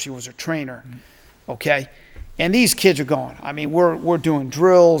 Bob Kersee was her trainer, okay? And these kids are going. I mean, we're doing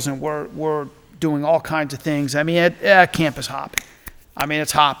drills and we're doing all kinds of things. I mean, camp is hopping. I mean,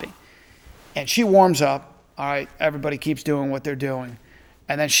 it's hopping. And she warms up. All right, everybody keeps doing what they're doing.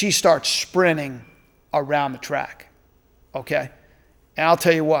 And then she starts sprinting around the track, okay? And I'll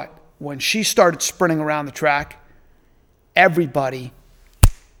tell you what, when she started sprinting around the track, everybody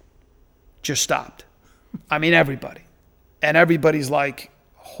just stopped. I mean, everybody. And everybody's like,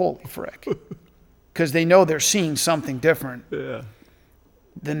 holy frick. Because they know they're seeing something different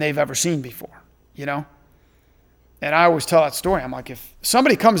than they've ever seen before, you know? And I always tell that story. I'm like, if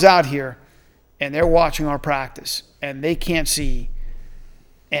somebody comes out here and they're watching our practice and they can't see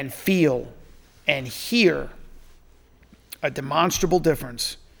and feel and hear a demonstrable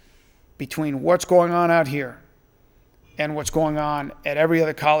difference between what's going on out here and what's going on at every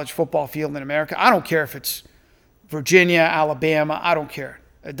other college football field in America, I don't care if it's Virginia, Alabama, I don't care.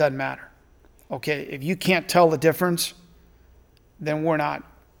 It doesn't matter. Okay, if you can't tell the difference, then we're not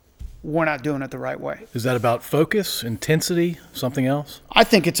doing it the right way. Is that about focus, intensity, something else? I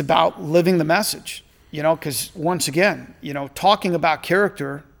think it's about living the message, you know, because once again, you know, talking about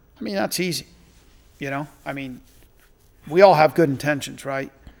character, I mean, that's easy, you know. I mean, we all have good intentions, right?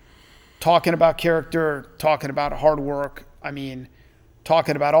 Talking about character, talking about hard work, I mean,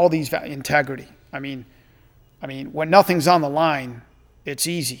 talking about all these integrity. I mean, when nothing's on the line, it's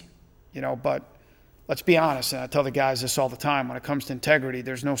easy. You know, but let's be honest, and I tell the guys this all the time, when it comes to integrity,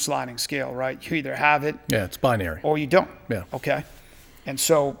 there's no sliding scale, right? You either have it. Yeah, it's binary. Or you don't. Yeah. Okay? And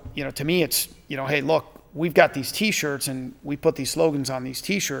so, you know, to me it's, you know, hey, look, we've got these T-shirts and we put these slogans on these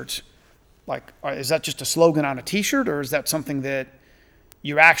T-shirts. Like, is that just a slogan on a T-shirt or is that something that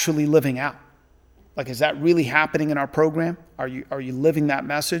you're actually living out? Like, is that really happening in our program? Are you living that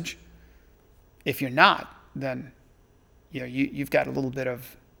message? If you're not, then, you know, you've got a little bit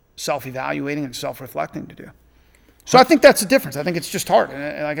of self-evaluating and self-reflecting to do. So I think that's the difference. I think it's just hard.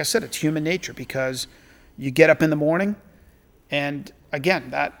 And like I said, it's human nature because you get up in the morning and,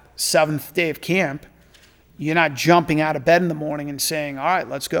 again, that seventh day of camp, you're not jumping out of bed in the morning and saying, all right,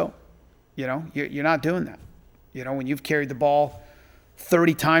 let's go. You know, you're not doing that. You know, when you've carried the ball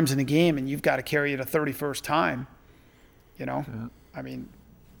 30 times in a game and you've got to carry it a 31st time, you know, I mean.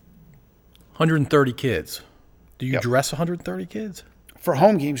 130 kids. Do you Yep. dress 130 kids? For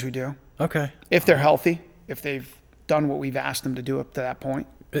home games, we do. Okay. If they're healthy, if they've done what we've asked them to do up to that point.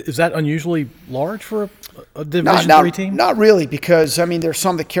 Is that unusually large for a Division III team? Not really, because, I mean, there's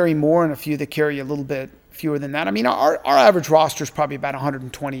some that carry more and a few that carry a little bit fewer than that. I mean, our average roster is probably about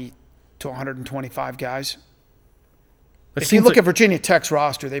 120 to 125 guys. If you look at Virginia Tech's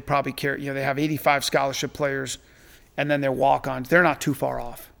roster, they probably carry, you know, they have 85 scholarship players and then their walk-ons. They're not too far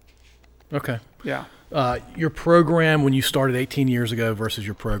off. Okay. Yeah. Your program when you started 18 years ago versus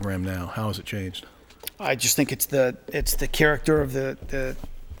your program now, how has it changed? I just think it's the character of the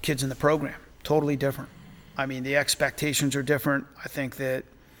kids in the program. Totally different. I mean, the expectations are different. I think that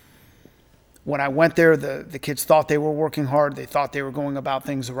when I went there, the kids thought they were working hard. They thought they were going about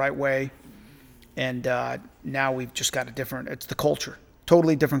things the right way. And now we've just got it's the culture.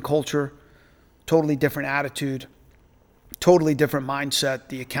 Totally different culture, totally different attitude, totally different mindset,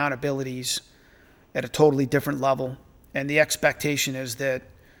 the accountabilities at a totally different level. And the expectation is that,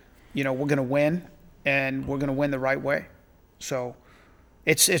 you know, we're going to win and we're going to win the right way. So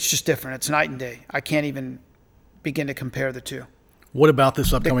it's just different. It's night and day. I can't even begin to compare the two. What about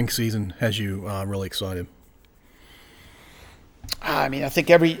this upcoming season has you really excited? I mean, I think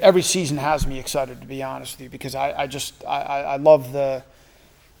every season has me excited, to be honest with you, because I love the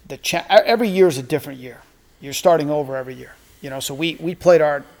every year is a different year. You're starting over every year. You know, so we played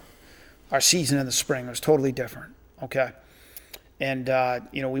our our season in the spring. It was totally different. Okay. And,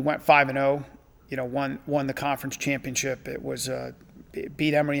 we went 5-0, won the conference championship. It was,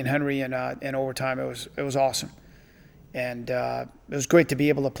 beat Emory and Henry in overtime. It was awesome. And it was great to be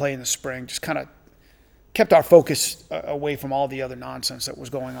able to play in the spring. Just kind of kept our focus away from all the other nonsense that was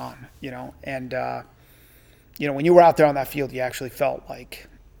going on, And, when you were out there on that field, you actually felt like,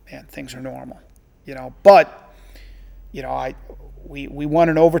 man, things are normal, But, we won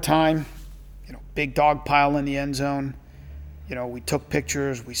in overtime, big dog pile in the end zone. We took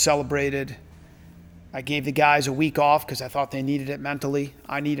pictures, we celebrated. I gave the guys a week off because I thought they needed it mentally.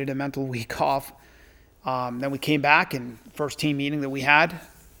 I needed a mental week off. Then we came back, and first team meeting that we had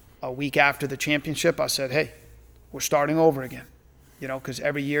a week after the championship, I said, hey, we're starting over again. Because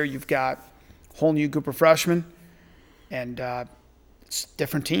every year you've got a whole new group of freshmen, and it's a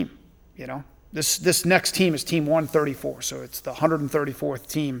different team, This next team is Team 134, so it's the 134th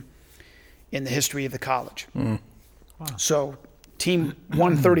team in the history of the college. Wow. So Team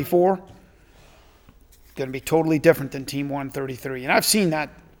 134 going to be totally different than Team 133. And I've seen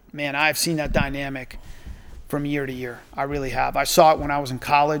that dynamic from year to year. I really have. I saw it when I was in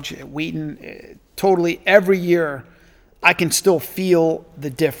college at Wheaton. Totally every year I can still feel the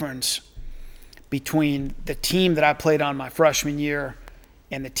difference between the team that I played on my freshman year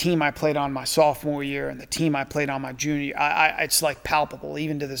and the team I played on my sophomore year and the team I played on my junior year. It's like palpable.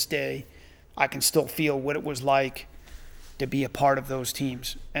 Even to this day, I can still feel what it was like to be a part of those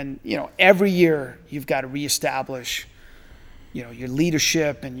teams. And, every year you've got to reestablish, your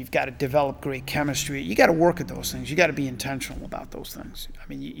leadership, and you've got to develop great chemistry. You got to work at those things. You got to be intentional about those things. I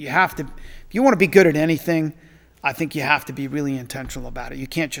mean, you have to, if you want to be good at anything, I think you have to be really intentional about it. You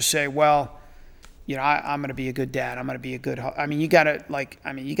can't just say, well, I'm going to be a good dad. I'm going to be a good, you got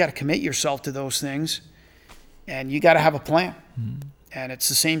to commit yourself to those things, and you got to have a plan. Mm-hmm. And it's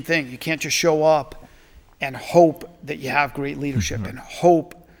the same thing. You can't just show up and hope that you have great leadership, and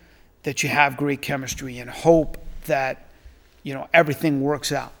hope that you have great chemistry, and hope that, everything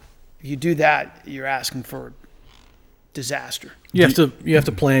works out. If you do that, you're asking for disaster. You have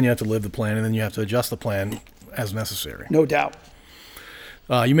to plan, you have to live the plan, and then you have to adjust the plan as necessary. No doubt.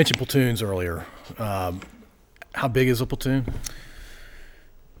 You mentioned platoons earlier. How big is a platoon?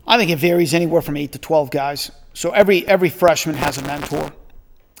 I think it varies anywhere from 8 to 12 guys. So every freshman has a mentor,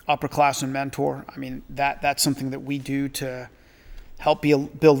 upperclassman mentor. I mean, that's something that we do to help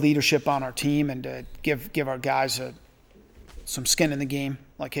build leadership on our team and to give our guys some skin in the game.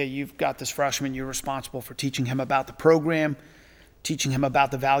 Like, hey, you've got this freshman, you're responsible for teaching him about the program, teaching him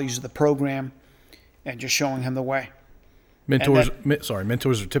about the values of the program, and just showing him the way. Mentors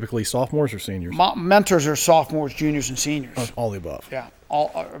are typically sophomores or seniors? Mentors are sophomores, juniors, and seniors. All the above. Yeah, all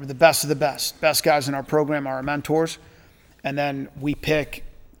the best of the best. Best guys in our program are our mentors. And then we pick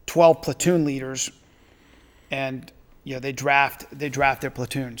 12 platoon leaders, and they draft their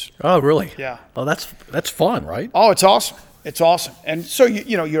platoons. Oh, really? Yeah. Oh, that's fun, right? Oh, it's awesome. It's awesome. And so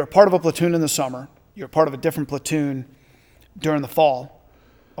you're a part of a platoon in the summer. You're a part of a different platoon during the fall.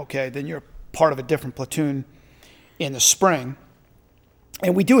 Okay, then you're part of a different platoon in the spring.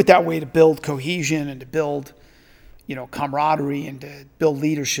 And we do it that way to build cohesion and to build, camaraderie and to build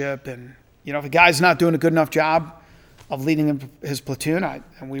leadership. And, if a guy's not doing a good enough job of leading his platoon,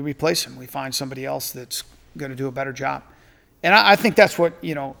 and we replace him. We find somebody else that's going to do a better job. And I think that's what,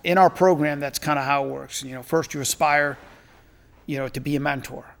 in our program, that's kind of how it works. First you aspire, to be a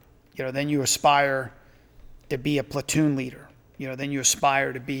mentor. Then you aspire to be a platoon leader. Then you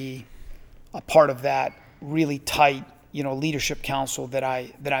aspire to be a part of that really tight, leadership council that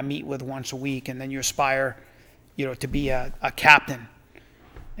I meet with once a week. And then you aspire, to be a captain.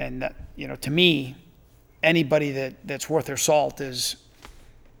 And that, to me, anybody that's worth their salt is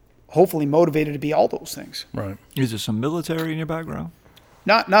hopefully motivated to be all those things. Right. Is there some military in your background?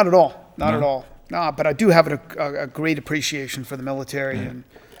 Not at all. Not at all. No, but I do have a great appreciation for the military and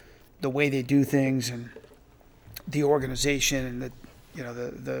the way they do things and the organization and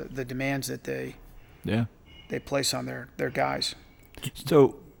the demands that they place on their guys.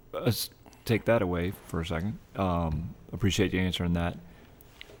 So let's take that away for a second. Appreciate you answering that.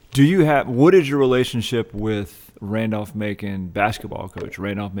 What is your relationship with Randolph-Macon basketball coach,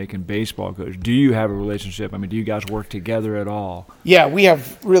 Randolph-Macon baseball coach? Do you have a relationship? I mean, do you guys work together at all? Yeah, we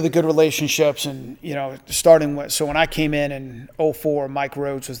have really good relationships. And, starting with, so when I came in 2004, Mike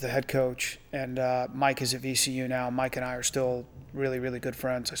Rhodes was the head coach, and Mike is at VCU now. Mike and I are still really, really good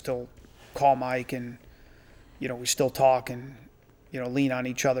friends. I still call Mike, and, we still talk and, lean on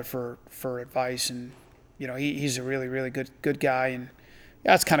each other for advice. And, he's a really, really good guy. And,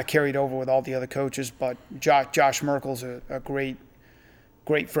 yeah, it's kind of carried over with all the other coaches, but Josh Merkel's a great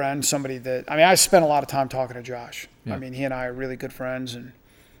great friend, somebody that, I spent a lot of time talking to Josh. Yeah. He and I are really good friends. And,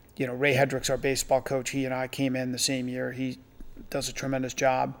 Ray Hedrick's our baseball coach. He and I came in the same year. He does a tremendous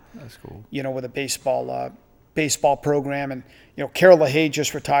job. That's cool. With a baseball program. And, Carol LaHaye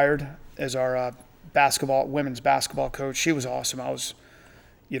just retired as our women's basketball coach. She was awesome. I was,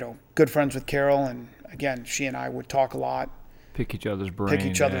 good friends with Carol. And, again, she and I would talk a lot. Pick each other's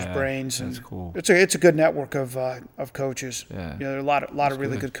brains. And that's cool. It's a good network of coaches. Yeah. There are a lot of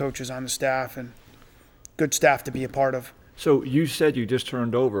really good coaches on the staff and good staff to be a part of. So you said you just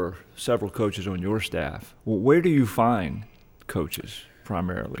turned over several coaches on your staff. Well, where do you find coaches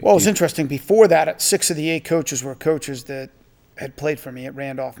primarily? Well, it's interesting. Before that, 6 of the 8 coaches were coaches that had played for me at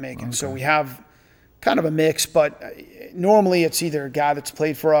Randolph-Macon. Okay. So we have kind of a mix, but normally it's either a guy that's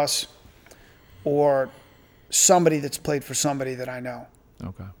played for us or somebody that's played for somebody that I know.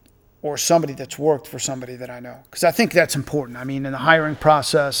 Okay. Or somebody that's worked for somebody that I know. Because I think that's important. In the hiring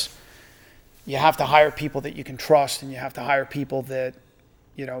process, you have to hire people that you can trust, and you have to hire people that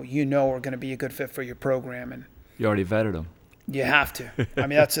are going to be a good fit for your program. And you already vetted them. You have to.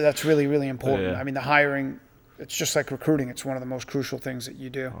 That's really, really important. Yeah. The hiring, it's just like recruiting. It's one of the most crucial things that you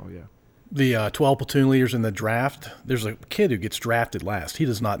do. Oh, yeah. The 12 platoon leaders in the draft, there's a kid who gets drafted last. He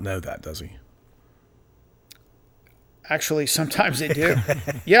does not know that, does he? Actually, sometimes they do.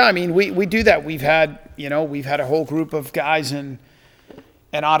 Yeah, we do that. We've had a whole group of guys in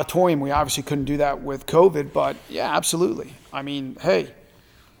an auditorium. We obviously couldn't do that with COVID, but yeah, absolutely. Hey,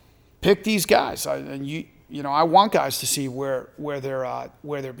 pick these guys. I want guys to see where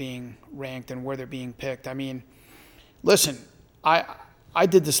they're being ranked and where they're being picked. Listen, I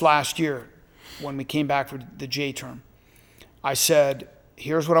did this last year when we came back for the J term. I said,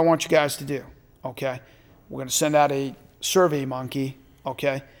 here's what I want you guys to do, okay? We're going to send out a Survey Monkey,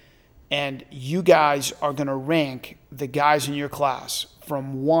 okay? And you guys are going to rank the guys in your class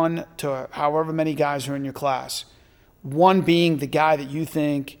from 1 to however many guys are in your class. 1 being the guy that you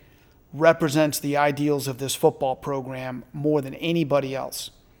think represents the ideals of this football program more than anybody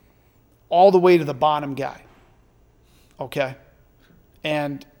else. All the way to the bottom guy, okay?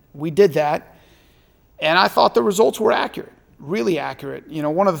 And we did that, and I thought the results were accurate. Really accurate.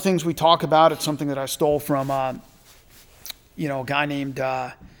 One of the things we talk about, it's something that I stole from, a guy named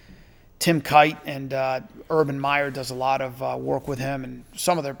Tim Kite, and Urban Meyer does a lot of work with him, and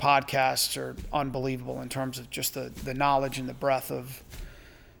some of their podcasts are unbelievable in terms of just the knowledge and the breadth of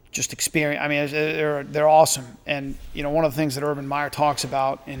just experience. They're awesome. And, one of the things that Urban Meyer talks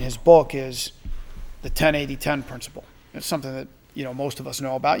about in his book is the 10-80-10 principle. It's something that, most of us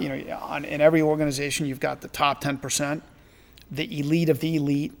know about. In every organization, you've got the top 10%. The elite of the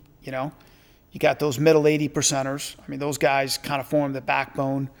elite, you got those middle 80%ers. Those guys kind of form the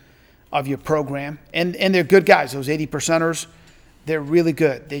backbone of your program. And they're good guys. Those 80%ers, they're really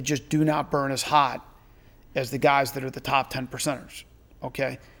good. They just do not burn as hot as the guys that are the top 10%ers,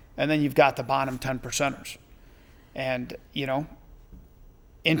 okay? And then you've got the bottom 10%ers. And,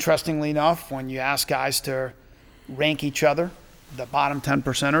 interestingly enough, when you ask guys to rank each other, the bottom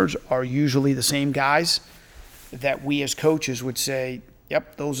 10%ers are usually the same guys that we as coaches would say,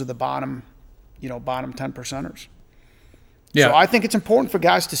 yep, those are the bottom 10%ers. Yeah. So I think it's important for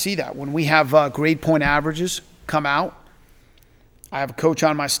guys to see that. When we have grade point averages come out, I have a coach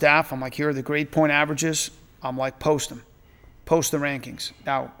on my staff. I'm like, here are the grade point averages. I'm like, post them. Post the rankings.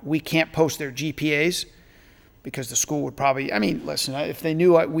 Now, we can't post their GPAs because the school would probably, listen, if they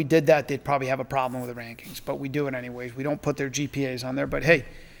knew we did that, they'd probably have a problem with the rankings. But we do it anyways. We don't put their GPAs on there. But, hey,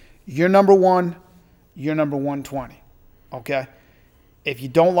 you're number 1. You're number 120, okay? If you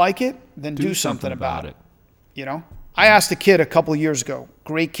don't like it, then do something about it. I asked a kid a couple of years ago,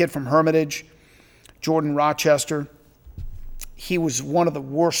 great kid from Hermitage, Jordan Rochester. He was one of the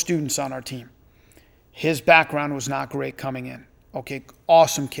worst students on our team. His background was not great coming in. Okay,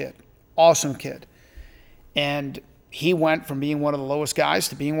 awesome kid. And he went from being one of the lowest guys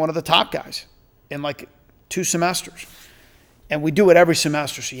to being one of the top guys in like 2 semesters. And we do it every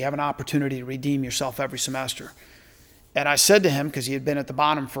semester, so you have an opportunity to redeem yourself every semester. And I said to him, because he had been at the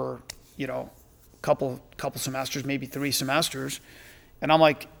bottom for, a couple semesters, maybe 3 semesters, and I'm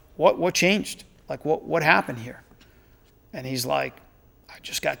like, what changed? Like, what happened here? And he's like, I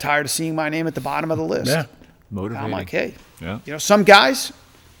just got tired of seeing my name at the bottom of the list. Yeah, motivating. And I'm like, hey, yeah. Some guys,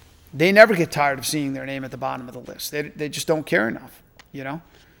 they never get tired of seeing their name at the bottom of the list. They just don't care enough,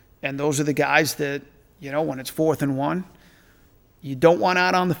 And those are the guys that, when it's 4th and 1, you don't want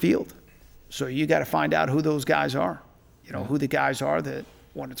out on the field. So you got to find out who those guys are. Who the guys are that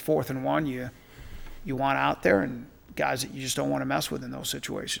when it's 4th and 1, you want out there, and guys that you just don't want to mess with in those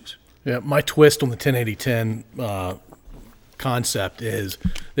situations. Yeah, my twist on the 10-80-10 concept is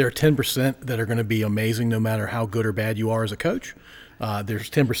there are 10% that are going to be amazing no matter how good or bad you are as a coach. There's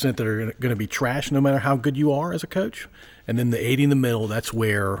 10% that are going to be trash no matter how good you are as a coach. And then the 80 in the middle, that's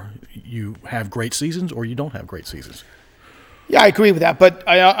where you have great seasons or you don't have great seasons. Yeah, I agree with that. But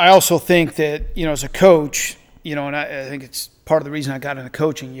I also think that, as a coach, and I think it's part of the reason I got into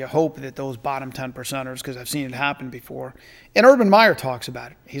coaching, you hope that those bottom 10 percenters, because I've seen it happen before. And Urban Meyer talks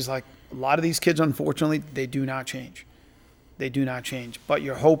about it. He's like, a lot of these kids, unfortunately, they do not change. They do not change. But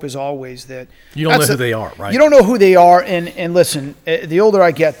your hope is always that you don't know who they are, right? You don't know who they are. And listen, the older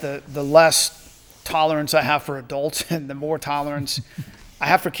I get, the less tolerance I have for adults and the more tolerance I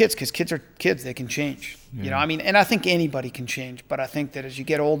have for kids, because kids are kids. They can change. Yeah. And I think anybody can change. But I think that as you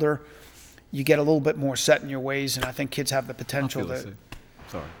get older, you get a little bit more set in your ways. And I think kids have the potential to.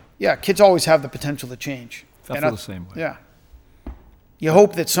 Sorry. Yeah, kids always have the potential to change. I feel the same way. Yeah. You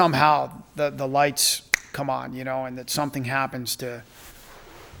hope that somehow the lights come on, and that something happens to,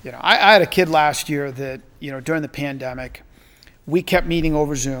 I had a kid last year that, during the pandemic, we kept meeting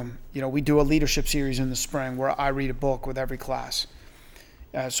over Zoom. We do a leadership series in the spring where I read a book with every class.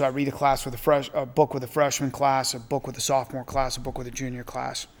 So I read a book with a freshman class, a book with a sophomore class, a book with a junior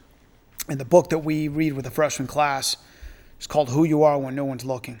class. And the book that we read with the freshman class is called Who You Are When No One's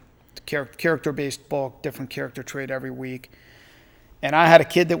Looking. It's a character-based book, different character trait every week. And I had a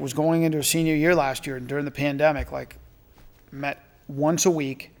kid that was going into a senior year last year, and during the pandemic, met once a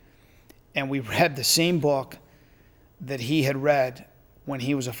week, and we read the same book that he had read when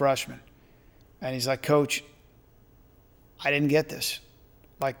he was a freshman. And he's like, Coach, I didn't get this.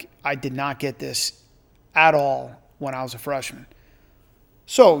 I did not get this at all when I was a freshman.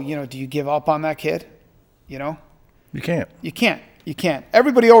 So, do you give up on that kid? You can't. You can't.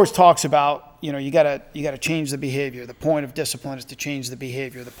 Everybody always talks about, you gotta change the behavior. The point of discipline is to change the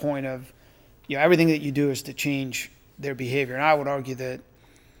behavior. The point of, everything that you do is to change their behavior. And I would argue that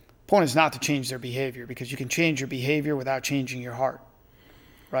the point is not to change their behavior, because you can change your behavior without changing your heart,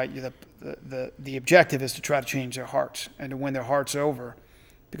 right? The objective is to try to change their hearts and to win their hearts over,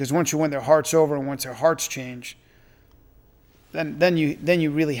 because once you win their hearts over and once their hearts change, then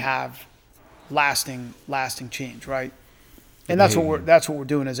you really have lasting change, right? And that's what we're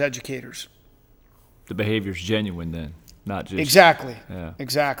doing as educators. The behavior's genuine then, not just exactly. Yeah.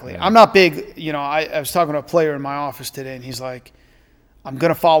 Exactly. Yeah. I'm not big. I was talking to a player in my office today, and he's like, "I'm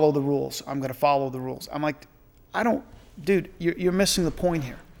gonna follow the rules. I'm gonna follow the rules." I'm like, dude, you're missing the point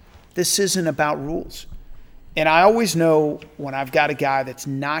here. This isn't about rules. And I always know when I've got a guy that's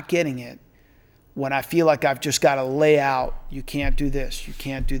not getting it, when I feel like I've just got to lay out, you can't do this, you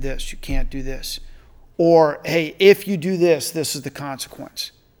can't do this, you can't do this. Or, hey, if you do this, this is the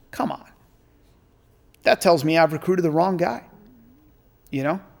consequence. Come on. That tells me I've recruited the wrong guy.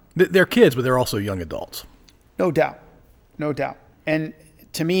 They're kids, but they're also young adults. No doubt. And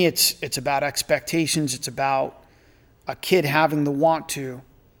to me, it's about expectations. It's about a kid having the want to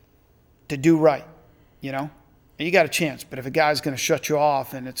do right, And you got a chance. But if a guy's going to shut you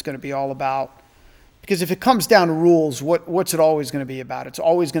off and it's going to be all about, because if it comes down to rules, what's it always going to be about? It's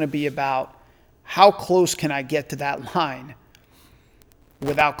always going to be about how close can I get to that line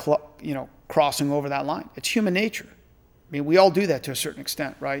without, crossing over that line. It's human nature. I mean, we all do that to a certain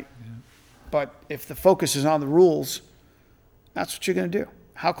extent, right? Yeah. But if the focus is on the rules, that's what you're going to do.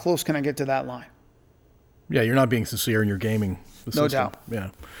 How close can I get to that line? Yeah, you're not being sincere in your gaming system. No doubt. Yeah.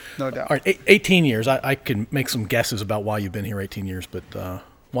 No doubt. All right, 18 years. I can make some guesses about why you've been here 18 years, but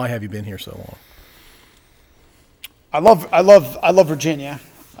why have you been here so long? I love Virginia.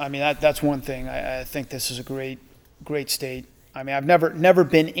 I mean, that's one thing. I think this is a great state. I mean, I've never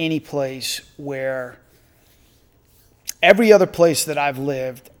been any place where every other place that I've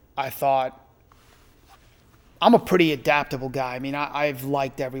lived, I thought, I'm a pretty adaptable guy. I mean, I've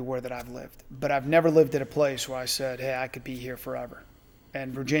liked everywhere that I've lived, but I've never lived at a place where I said, hey, I could be here forever.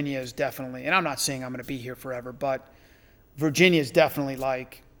 And Virginia is definitely, and I'm not saying I'm going to be here forever, but Virginia is definitely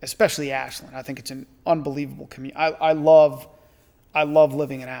especially Ashland. I think it's an unbelievable community. I love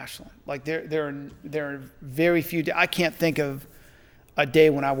living in Ashland. There are very few. I can't think of a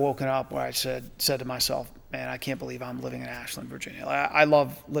day when I woken up where I said to myself, man, I can't believe I'm living in Ashland, Virginia. I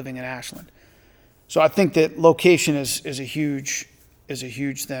love living in Ashland. So I think that location is a huge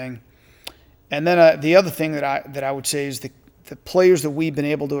thing. And then the other thing that I would say is the players that we've been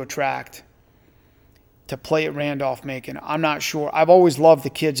able to attract to play at Randolph-Macon. I'm not sure. I've always loved the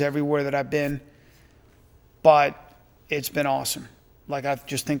kids everywhere that I've been, but it's been awesome. I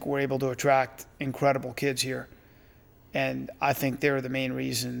just think we're able to attract incredible kids here. And I think they're the main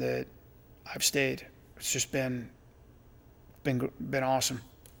reason that I've stayed. It's just been awesome.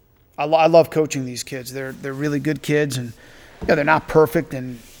 I love coaching these kids. They're really good kids, and they're not perfect,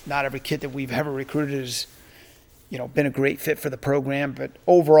 and not every kid that we've ever recruited has, been a great fit for the program. But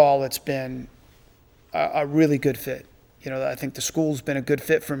overall, it's been a really good fit. I think the school's been a good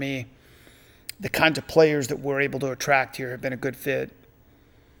fit for me. The kinds of players that we're able to attract here have been a good fit.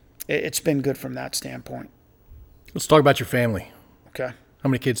 It's been good from that standpoint. Let's talk about your family. Okay. How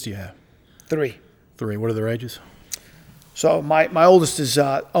many kids do you have? 3. What are their ages? So my oldest is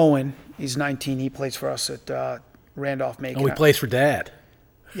Owen. He's 19. He plays for us at Randolph-Macon. Oh, he plays for Dad.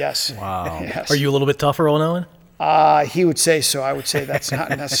 Yes. Wow. Yes. Are you a little bit tougher on Owen? He would say so. I would say that's not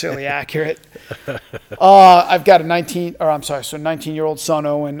necessarily accurate. I've got a 19-year-old son,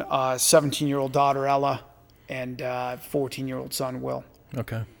 Owen, 17-year-old daughter, Ella, and 14-year-old son, Will.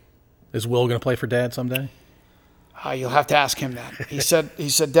 Okay. Is Will going to play for Dad someday? You'll have to ask him that. He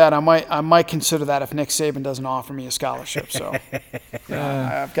said, Dad, I might consider that if Nick Saban doesn't offer me a scholarship. So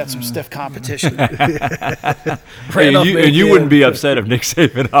I've got some stiff competition. And you wouldn't be upset if Nick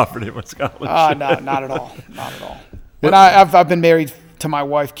Saban offered him a scholarship. No, not at all. Not at all. And I've been married to my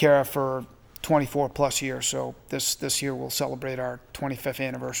wife, Kara, for 24 plus years. So this year we'll celebrate our 25th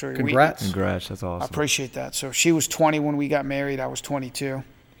anniversary. Congrats. Congrats, that's I awesome. appreciate that. So she was 20 when we got married. I was 22.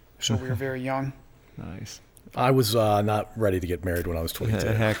 So we were very young. Nice. I was not ready to get married when I was 22.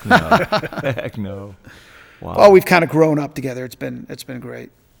 Heck no. Heck no. Wow. Well, we've kind of grown up together. It's been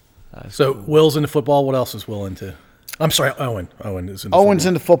great. So Will's into football. What else is Will into? I'm sorry, Owen. Owen is into Owen's football.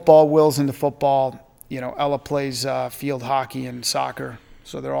 into football. Will's into football. Ella plays field hockey and soccer.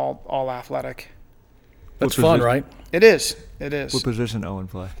 So they're all athletic. That's fun, right? It is. What position Owen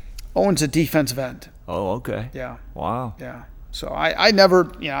play? Owen's a defensive end. Oh, okay. Yeah. Wow. Yeah. So I never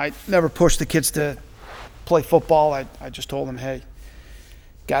pushed the kids to play football. I just told them, hey,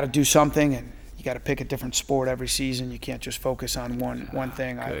 got to do something, and you got to pick a different sport every season. You can't just focus on one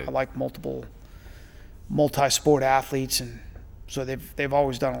thing. I like multi-sport athletes, and so they've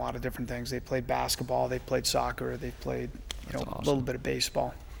always done a lot of different things. They played basketball, they played soccer, they played a little bit of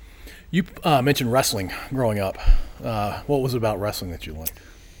baseball. You mentioned wrestling growing up. What was it about wrestling that you liked?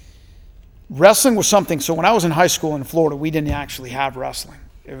 Wrestling was something. So when I was in high school in Florida, we didn't actually have wrestling.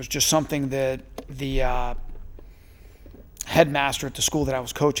 It was just something that the headmaster at the school that I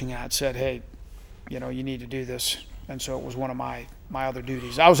was coaching at said, hey, you need to do this. And so it was one of my other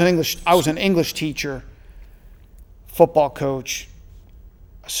duties. I was an English teacher, football coach,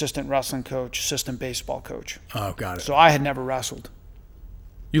 assistant wrestling coach, assistant baseball coach. Oh, got it. So I had never wrestled.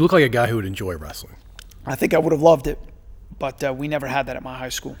 You look like a guy who would enjoy wrestling. I think I would have loved it, but we never had that at my high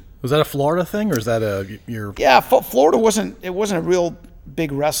school. Was that a Florida thing, or is that your? Yeah, Florida wasn't a real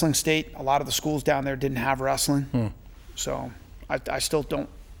big wrestling state. A lot of the schools down there didn't have wrestling. So I still don't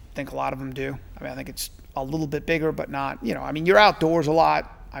think a lot of them do. I mean, I think it's a little bit bigger, but not, you're outdoors a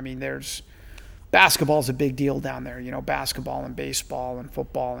lot. I mean, basketball's a big deal down there, basketball and baseball and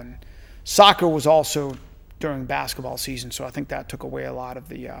football, and soccer was also during basketball season. So I think that took away a lot of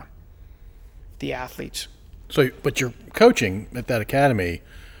the athletes. So, but you're coaching at that academy,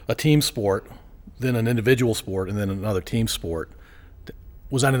 a team sport, then an individual sport, and then another team sport.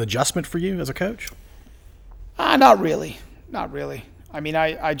 Was that an adjustment for you as a coach? Not really. I mean,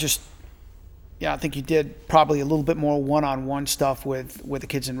 I think you did probably a little bit more one-on-one stuff with the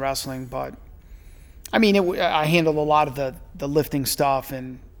kids in wrestling, but I mean, I handled a lot of the lifting stuff,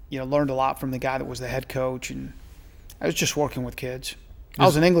 and learned a lot from the guy that was the head coach, and I was just working with kids. I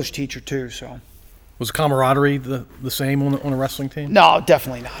was an English teacher too, so. Was camaraderie the same on a wrestling team? No,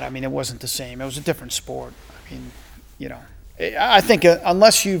 definitely not. I mean, it wasn't the same. It was a different sport. I mean, I think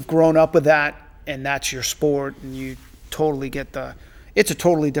unless you've grown up with that and that's your sport, and you totally get it's a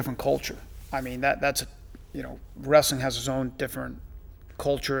totally different culture. I mean, that's wrestling has its own different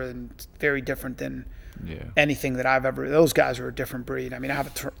culture, and it's very different than anything that I've ever. Those guys are a different breed. I mean, I have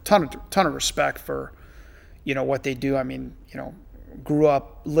a ton of respect for, what they do. I mean, grew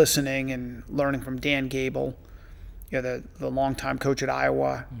up listening and learning from Dan Gable, the longtime coach at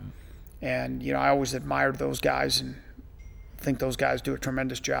Iowa, and I always admired those guys and think those guys do a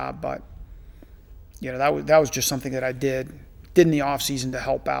tremendous job. But that was just something that I did in the off season to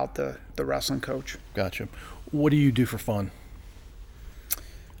help out the wrestling coach. Gotcha. What do you do for fun?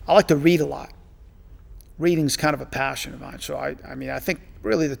 I like to read a lot. Reading's kind of a passion of mine. So I think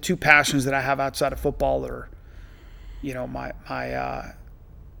really the two passions that I have outside of football are,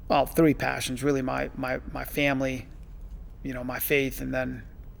 three passions really: my family, my faith, and then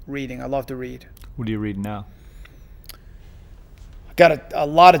reading. I love to read. What are you reading now? I've got a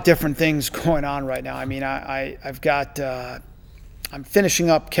lot of different things going on right now. I mean, I've got I'm finishing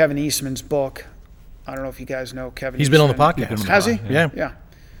up Kevin Eastman's book. I don't know if you guys know Kevin. He's been on the podcast. Has he? Yeah.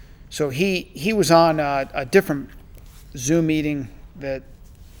 So he was on a different Zoom meeting that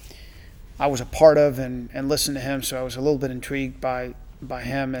I was a part of and listened to him, so I was a little bit intrigued by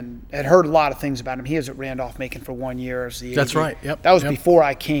him and had heard a lot of things about him. He was at Randolph-Macon for 1 year as the AD. That's right. Yep. That was before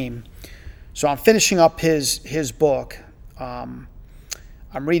I came. So I'm finishing up his book. I'm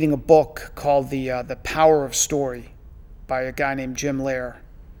reading a book called The Power of Story by a guy named Jim Loehr.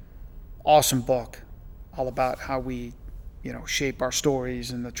 Awesome book, all about how we, shape our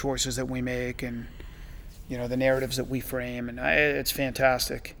stories and the choices that we make and, the narratives that we frame, and it's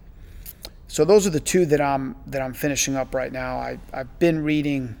fantastic. So those are the two that I'm finishing up right now. I've been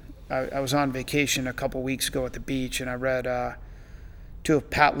reading. I was on vacation a couple weeks ago at the beach, and I read two of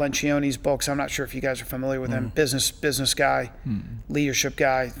Pat Lencioni's books. I'm not sure if you guys are familiar with him. Business guy, leadership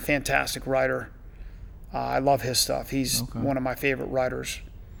guy, fantastic writer. I love his stuff. He's one of my favorite writers.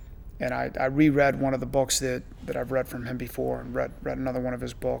 And I reread one of the books that I've read from him before, and read another one of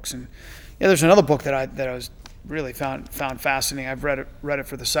his books. And there's another book that I was really found fascinating. I've read it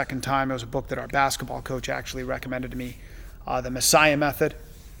for the second time. It was a book that our basketball coach actually recommended to me, The Messiah Method.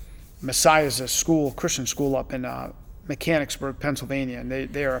 Messiah is a Christian school up in Mechanicsburg, Pennsylvania, and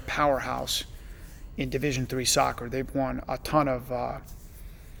they are a powerhouse in Division III soccer. They've won a ton of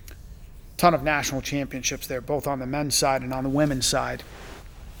national championships there, both on the men's side and on the women's side.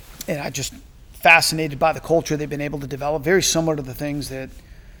 And I just fascinated by the culture they've been able to develop, very similar to the things that,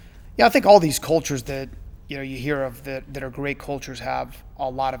 I think all these cultures that you hear of that are great cultures have a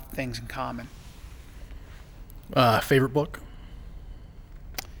lot of things in common. Favorite book?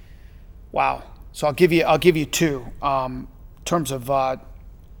 Wow. So I'll give you two. In terms of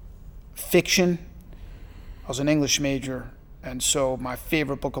fiction, I was an English major, and so my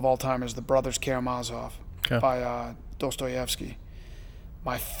favorite book of all time is The Brothers Karamazov by Dostoevsky.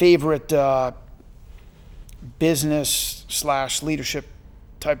 My favorite business/leadership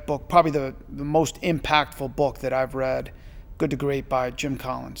type book, probably the most impactful book that I've read, Good to Great by Jim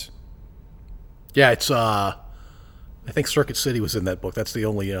Collins. Yeah, it's I think Circuit City was in that book. That's the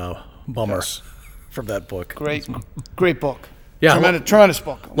only bummer from that book. Great book. Yeah, tremendous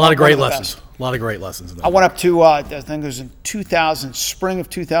book. A lot of great lessons. A lot of great lessons in that. I went up to I think it was in spring of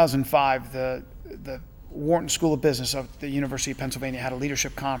 2005. The Wharton School of Business of the University of Pennsylvania had a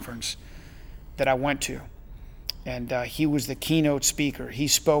leadership conference that I went to, and he was the keynote speaker. He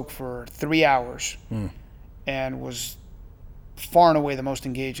spoke for 3 hours and was far and away the most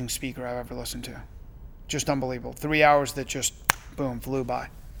engaging speaker I've ever listened to. Just unbelievable. 3 hours that just, boom, flew by.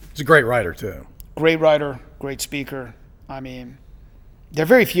 He's a great writer, too. Great writer, great speaker. I mean, there are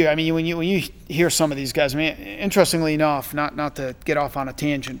very few. I mean, when you hear some of these guys, I mean, interestingly enough, not to get off on a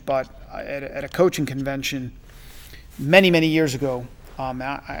tangent, but at a coaching convention many years ago,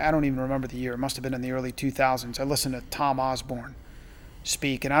 I don't even remember the year. It must have been in the early 2000s. I listened to Tom Osborne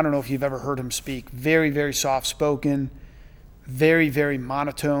speak, and I don't know if you've ever heard him speak. Very, very soft-spoken, very, very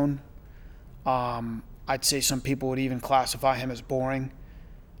monotone. I'd say some people would even classify him as boring.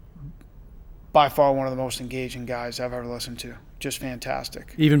 By far one of the most engaging guys I've ever listened to. Just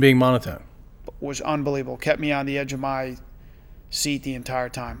fantastic. Even being monotone. Was unbelievable. Kept me on the edge of my seat the entire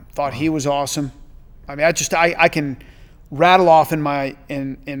time. Thought he was awesome. I mean, I can rattle off in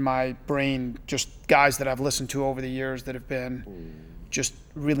my brain just guys that I've listened to over the years that have been just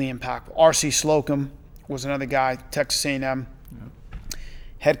really impactful. R.C. Slocum was another guy, Texas A&M.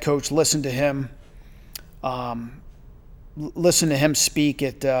 Head coach, listened to him. Listened to him speak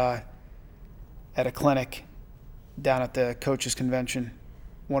at a clinic down at the coaches convention.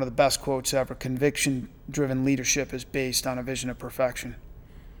 One of the best quotes ever: "Conviction-driven leadership is based on a vision of perfection."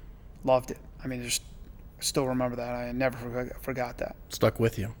 Loved it. I mean, I still remember that. I never forgot that. Stuck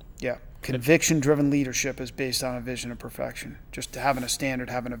with you. Yeah. Conviction-driven leadership is based on a vision of perfection. Just having a standard,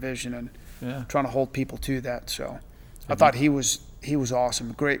 having a vision, and trying to hold people to that. So I thought he was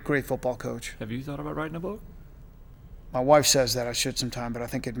awesome. Great football coach. Have you thought about writing a book? My wife says that I should sometime, but I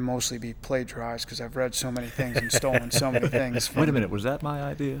think it'd mostly be plagiarized because I've read so many things and stolen so many things. Wait a minute, was that my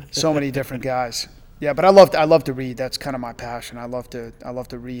idea? So many different guys. Yeah, but I love to read. That's kind of my passion. I love to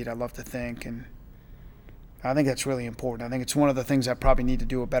read. I love to think, and I think that's really important. I think it's one of the things I probably need to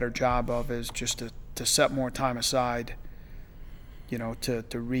do a better job of, is just to set more time aside, to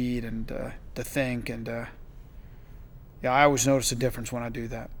read and to think, and I always notice a difference when I do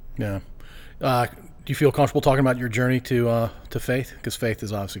that. Yeah. Do you feel comfortable talking about your journey to faith? Because faith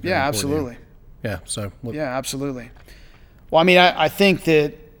is obviously very important. Absolutely. Yeah, so. Yeah, absolutely. Well, I mean, I think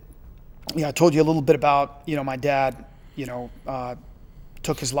that, I told you a little bit about, my dad,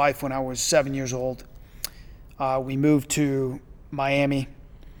 took his life when I was 7 years old. We moved to Miami,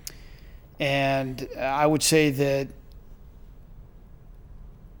 and I would say that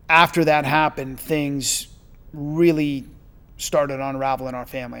after that happened, things really started to unravel in our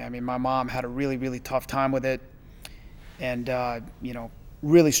family. I mean, my mom had a really, really tough time with it, and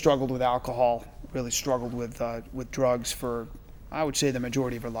really struggled with alcohol, really struggled with drugs for, I would say, the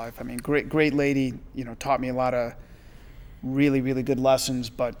majority of her life. I mean, great lady, taught me a lot of really, really good lessons,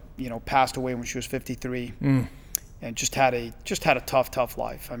 but passed away when she was 53, and just had a tough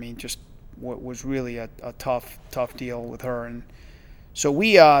life. I mean, just what was really a tough deal with her. And so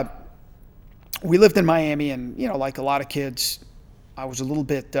we lived in Miami, and like a lot of kids, I was a little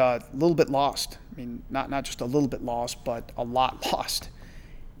bit lost. I mean, not just a little bit lost, but a lot lost,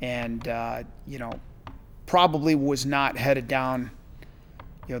 and probably was not headed down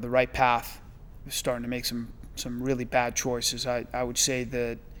the right path. I was starting to make some really bad choices. I would say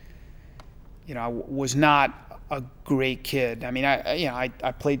that I was not a great kid. I mean, I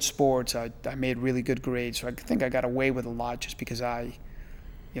played sports. I made really good grades, so I think I got away with a lot just because I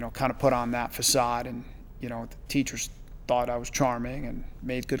kind of put on that facade, and the teachers thought I was charming and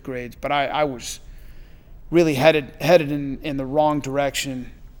made good grades, but I was really headed in the wrong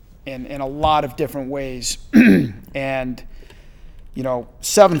direction in a lot of different ways. And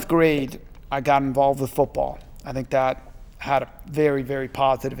 7th grade, I got involved with football. I think that had a very, very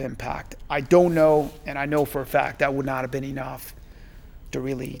positive impact. I don't know, and I know for a fact that would not have been enough to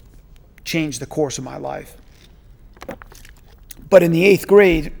really change the course of my life. But in the 8th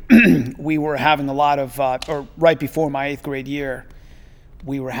grade, we were having a lot of, or right before my 8th grade year,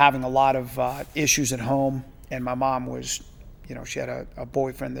 we were having a lot of issues at home. And my mom was, she had a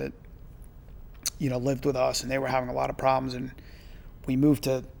boyfriend that, lived with us, and they were having a lot of problems. And we moved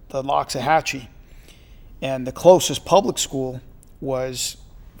to the Loxahatchee. And the closest public school was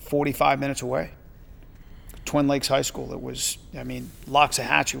 45 minutes away. Twin Lakes High School. It was,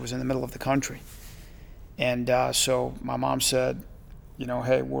 Loxahatchee was in the middle of the country. And so my mom said,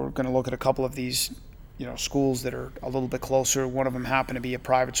 hey, we're going to look at a couple of these, schools that are a little bit closer. One of them happened to be a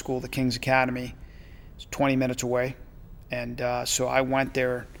private school, the King's Academy. It's 20 minutes away. And so I went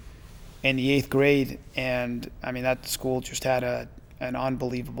there in the 8th grade, and that school just had an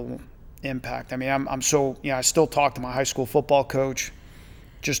unbelievable impact. I mean, I'm so, I still talk to my high school football coach.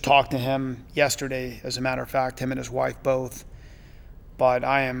 Just talked to him yesterday, as a matter of fact, him and his wife both. But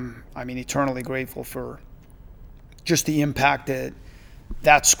I am eternally grateful for just the impact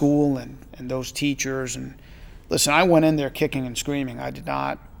that school and those teachers. And listen, I went in there kicking and screaming. I did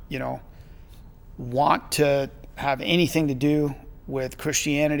not, want to have anything to do with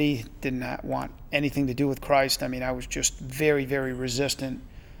Christianity, didn't want anything to do with Christ. I was just very, very resistant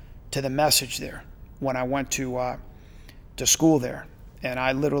to the message there when I went to school there. And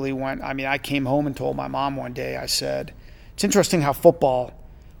I literally went, I came home and told my mom one day, I said, it's interesting how football,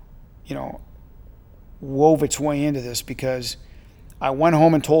 wove its way into this, because I went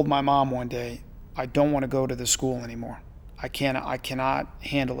home and told my mom one day, I don't want to go to the school anymore. I cannot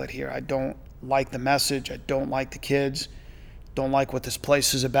handle it here. I don't like the message. I don't like the kids. Don't like what this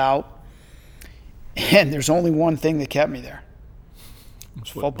place is about. And there's only one thing that kept me there.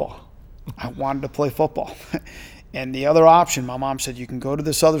 It's football. I wanted to play football. And the other option, my mom said, you can go to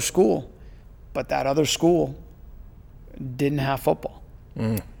this other school, but that other school didn't have football.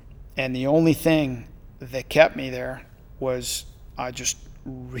 And the only thing that kept me there was I just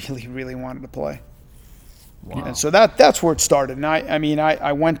really, really wanted to play. Wow. And so that's where it started. And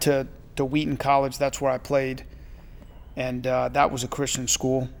I went to Wheaton College. That's where I played. And that was a Christian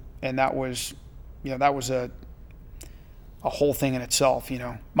school. And that was a whole thing in itself,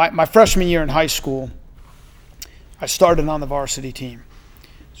 My freshman year in high school, I started on the varsity team.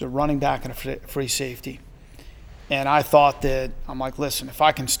 As a running back and a free safety. And I thought that, I'm like, listen, if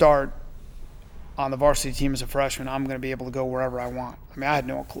I can start on the varsity team as a freshman, I'm going to be able to go wherever I want. I had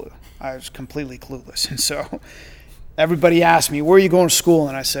no clue. I was completely clueless. And so everybody asked me, where are you going to school?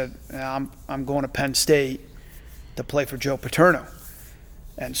 And I said, I'm going to Penn State to play for Joe Paterno.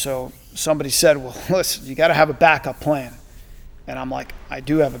 And so somebody said, well, listen, you got to have a backup plan. And I'm like, I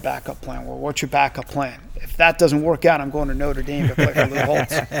do have a backup plan. Well, what's your backup plan? If that doesn't work out, I'm going to Notre Dame to play for Lou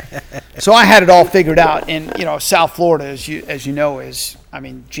Holtz. So I had it all figured out. And, South Florida, as you know, is,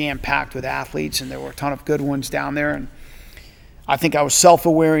 jam-packed with athletes, and there were a ton of good ones down there. And I think I was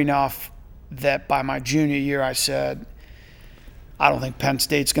self-aware enough that by my junior year I said, I don't think Penn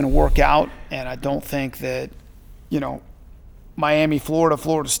State's going to work out, and I don't think that, Miami,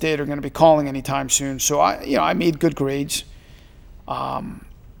 Florida State are going to be calling anytime soon. So I made good grades.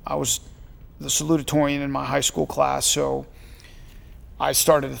 I was the salutatorian in my high school class, so I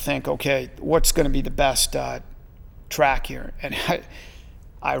started to think, okay, what's going to be the best track here? And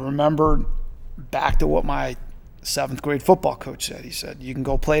I remembered back to what my 7th grade football coach said. He said, you can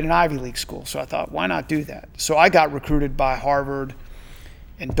go play at an Ivy League school. So I thought, why not do that? So I got recruited by Harvard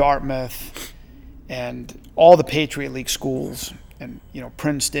and Dartmouth and all the Patriot League schools and,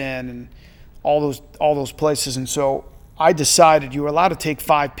 Princeton and all those places. And so I decided you were allowed to take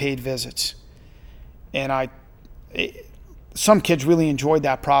 5 paid visits. And some kids really enjoyed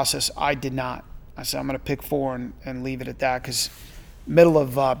that process. I did not. I said, I'm going to pick 4 and leave it at that, because middle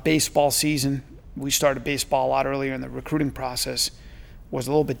of baseball season, we started baseball a lot earlier, and the recruiting process was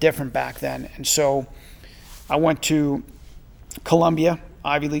a little bit different back then. And so I went to Columbia,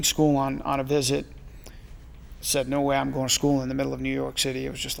 Ivy League school, on a visit. Said, no way I'm going to school in the middle of New York City.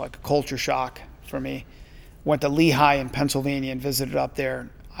 It was just like a culture shock for me. Went to Lehigh in Pennsylvania and visited up there.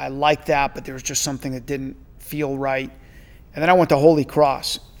 I liked that, but there was just something that didn't feel right. And then I went to Holy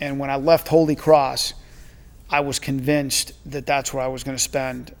Cross. And when I left Holy Cross, I was convinced that that's where I was going to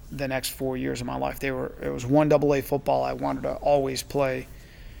spend the next 4 years of my life. It was 1AA football. I wanted to always play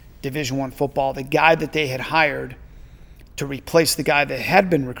Division I football. The guy that they had hired to replace the guy that had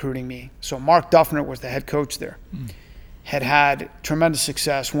been recruiting me, so Mark Duffner was the head coach there, had tremendous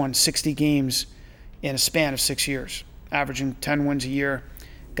success, won 60 games in a span of 6 years, averaging 10 wins a year,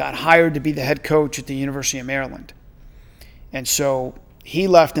 got hired to be the head coach at the University of Maryland. And so he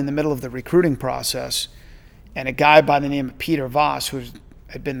left in the middle of the recruiting process, and a guy by the name of Peter Voss, who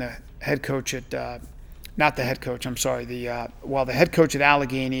had been the head coach at, the head coach at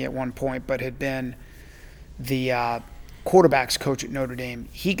Allegheny at one point, but had been the quarterback's coach at Notre Dame.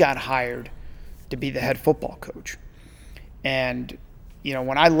 He got hired to be the head football coach. And,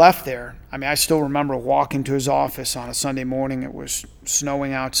 when I left there, I still remember walking to his office on a Sunday morning. It was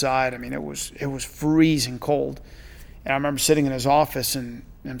snowing outside. It was freezing cold. And I remember sitting in his office and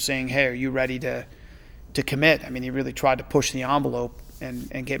him saying, hey, are you ready to commit? He really tried to push the envelope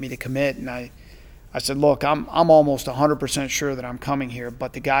and get me to commit. And I said, look, I'm almost 100% sure that I'm coming here,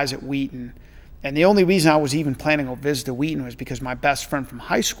 but the guys at Wheaton, and the only reason I was even planning a visit to Wheaton was because my best friend from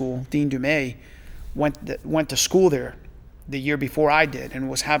high school, Dean Dumais, went to school there the year before I did and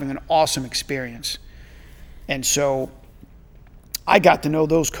was having an awesome experience. And so I got to know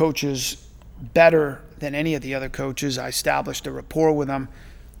those coaches better than any of the other coaches. I established a rapport with them.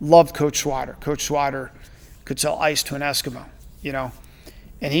 Loved Coach Swider. Coach Swider could sell ice to an Eskimo,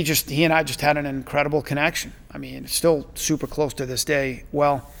 and he and I just had an incredible connection. It's still super close to this day.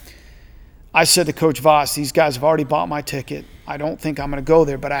 Well, I said to Coach Voss, these guys have already bought my ticket. I don't think I'm going to go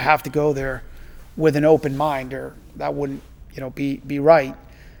there, but I have to go there with an open mind, or that wouldn't, be right.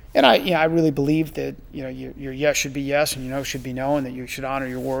 And I really believe that, your yes should be yes and your no should be no, and that you should honor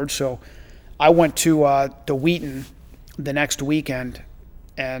your word. So I went to Wheaton the next weekend,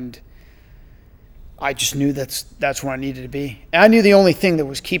 and I just knew that's where I needed to be. And I knew the only thing that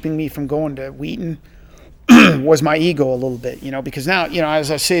was keeping me from going to Wheaton was my ego a little bit, because now,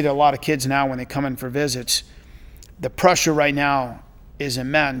 as I say to a lot of kids now when they come in for visits, the pressure right now is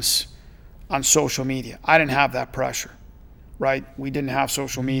immense on social media. I didn't have that pressure, right? We didn't have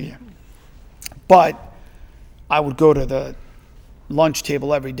social media. But I would go to the lunch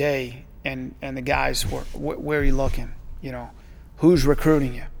table every day, and the guys were, where are you looking? Who's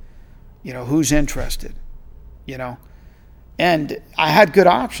recruiting you? Who's interested? And I had good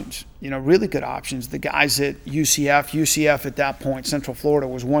options, really good options. The guys at UCF at that point, Central Florida,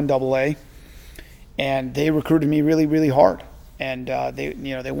 was 1AA, and they recruited me really, really hard. And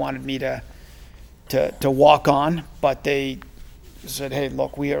they wanted me to walk on, but they said, hey,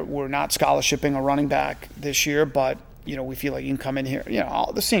 look, we're not scholarshiping a running back this year, but we feel like you can come in here.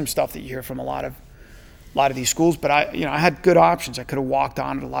 All the same stuff that you hear from a lot of these schools. But I had good options. I could have walked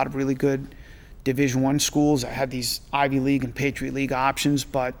on at a lot of really good Division I schools. I had these Ivy League and Patriot League options,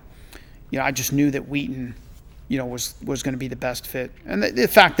 but I just knew that Wheaton, was going to be the best fit. And the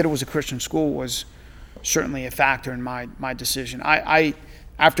fact that it was a Christian school was certainly a factor in my decision. I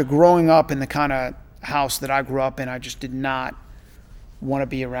after growing up in the kind of house that I grew up in, I just did not want to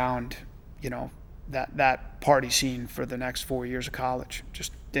be around, that party scene for the next 4 years of college.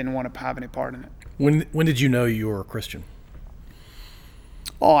 Just didn't want to have any part in it. When did you know you were a Christian?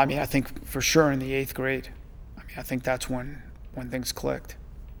 Oh, I think for sure in the 8th grade. I think that's when things clicked.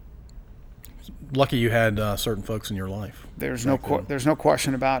 Lucky you had certain folks in your life. There's no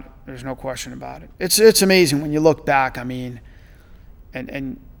question about it. There's no question about it. It's amazing when you look back. And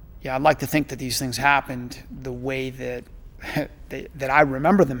I'd like to think that these things happened the way that I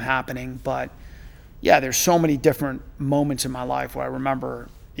remember them happening. But yeah, there's so many different moments in my life where I remember,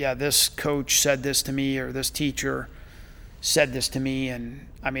 this coach said this to me, or this teacher said this to me, and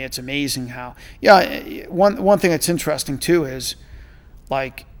it's amazing how. One thing that's interesting too is,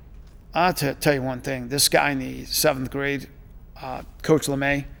 like, I'll tell you one thing. This guy in the 7th grade, Coach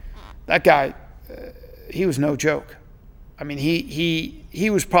LeMay, that guy, he was no joke. I mean, he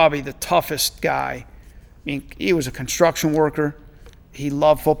was probably the toughest guy. I mean, he was a construction worker. He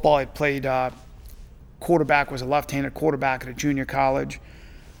loved football. He played quarterback, was a left-handed quarterback at a junior college.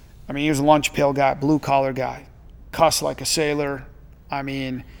 I mean, he was a lunch pail guy, blue-collar guy, cussed like a sailor. I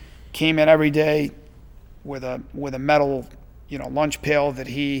mean, came in every day with a metal, lunch pail that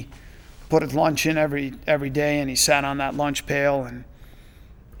he put his lunch in every day, and he sat on that lunch pail and,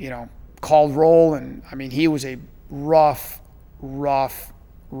 called roll. And, I mean, he was a rough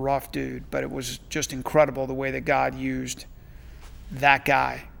dude, but it was just incredible the way that God used that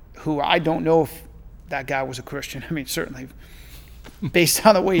guy, who I don't know if that guy was a Christian. I mean, certainly based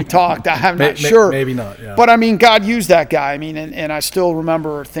on the way he talked, I'm not sure. Maybe not, yeah. But, I mean, God used that guy. I mean, and I still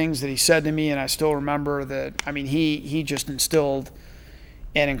remember things that he said to me, and I still remember that, I mean, he just instilled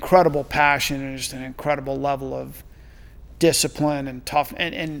an incredible passion and just an incredible level of discipline and tough.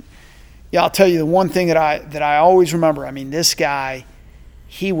 And yeah, I'll tell you the one thing that I always remember, I mean, this guy,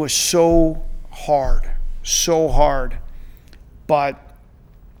 he was so hard, but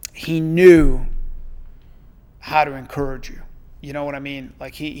he knew how to encourage you. You know what I mean?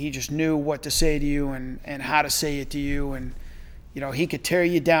 Like he just knew what to say to you and how to say it to you. And, he could tear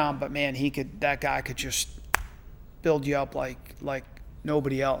you down, but man, that guy could just build you up like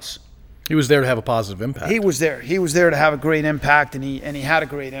nobody else. He was there to have a positive impact. He was there to have a great impact, and he had a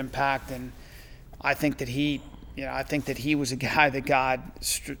great impact. And I think that he was a guy that God,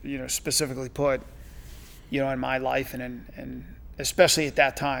 specifically put, in my life, and especially at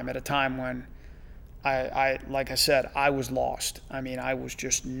that time, at a time when I like I said, I was lost. I mean, I was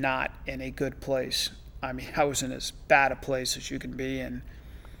just not in a good place. I mean, I was in as bad a place as you can be, and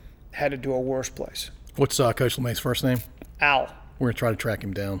headed to a worse place. What's Coach LeMay's first name? Al. We're going to try to track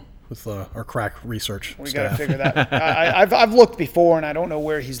him down with our crack research We staff. got to figure that. I've looked before, and I don't know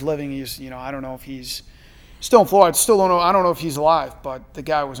where he's living. He's, I don't know if he's still in Florida. Still don't know. I don't know if he's alive, but the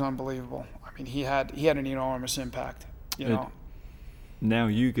guy was unbelievable. I mean, he had an enormous impact. Now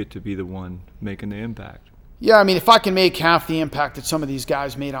you get to be the one making the impact. Yeah, I mean, if I can make half the impact that some of these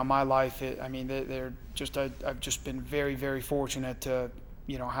guys made on my life, they're just. I've just been very, very fortunate to,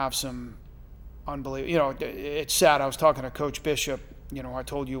 have some unbelievable. It's sad. I was talking to Coach Bishop. I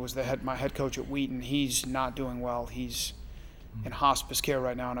told you was my head coach at Wheaton. He's not doing well. He's in hospice care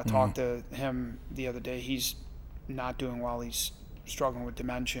right now, and I talked to him the other day. He's not doing well. He's struggling with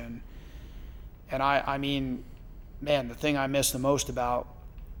dementia. And I mean, man, the thing I miss the most about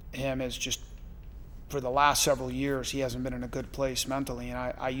him is just for the last several years, he hasn't been in a good place mentally. And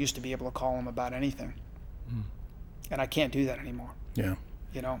I used to be able to call him about anything. And I can't do that anymore. Yeah.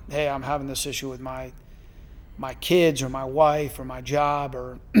 Hey, I'm having this issue with my kids or my wife or my job,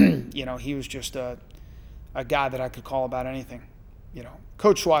 or, he was just a guy that I could call about anything.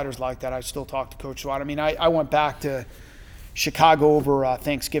 Coach Swider's like that. I still talk to Coach Swider. I mean, I went back to Chicago over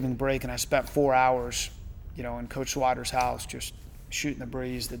Thanksgiving break, and I spent 4 hours, in Coach Swider's house just shooting the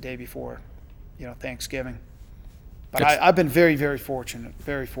breeze the day before, Thanksgiving. But I've been very, very fortunate,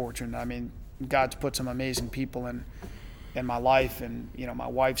 very fortunate. I mean, God's put some amazing people in my life, and, my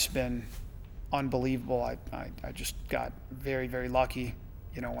wife's been unbelievable. I just got very, very lucky,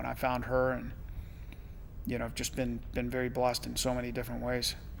 when I found her, and, I've just been very blessed in so many different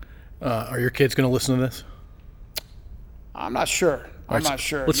ways. Are your kids going to listen to this? I'm not sure. I'm not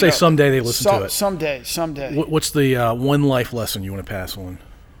sure. Let's say someday they listen to it. Someday. What's the one life lesson you want to pass on?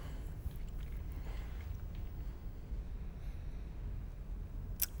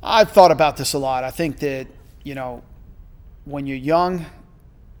 I've thought about this a lot. I think that, when you're young,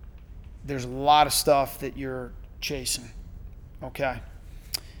 there's a lot of stuff that you're chasing, okay?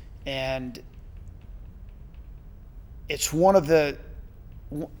 And it's one of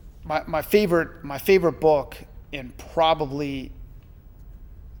my favorite book in probably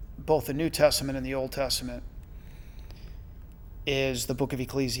both the New Testament and the Old Testament is the book of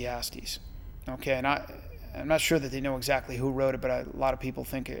Ecclesiastes, okay? And I'm not sure that they know exactly who wrote it, but a lot of people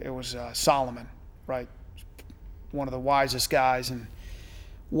think it was Solomon, right? One of the wisest guys and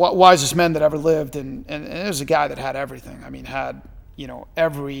wisest men that ever lived, and it was a guy that had everything. I mean, had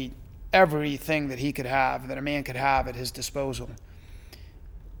everything that he could have, that a man could have at his disposal.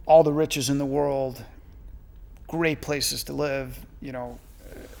 All the riches in the world, great places to live,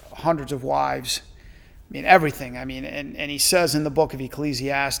 hundreds of wives. I mean, everything. I mean, and he says in the book of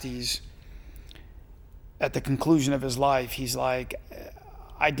Ecclesiastes, at the conclusion of his life, he's like,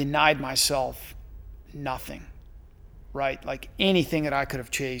 I denied myself nothing, right? Like anything that I could have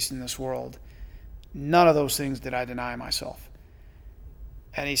chased in this world, none of those things did I deny myself.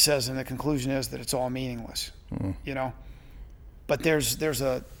 And he says, and the conclusion is that it's all meaningless, you know. But there's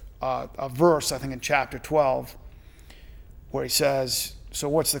a verse, I think in chapter 12, where he says, so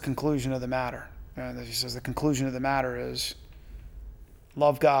what's the conclusion of the matter? And he says the conclusion of the matter is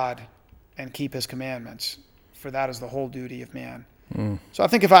love God and keep his commandments, for that is the whole duty of man. So I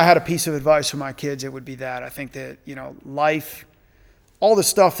think if I had a piece of advice for my kids, it would be that. I think that, you know, life, all the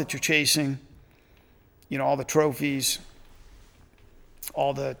stuff that you're chasing, you know, all the trophies,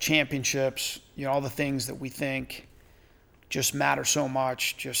 all the championships, you know, all the things that we think just matter so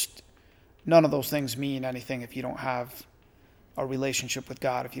much, just none of those things mean anything if you don't have a relationship with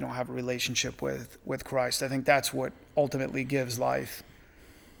God, if you don't have a relationship with Christ. I think that's what ultimately gives life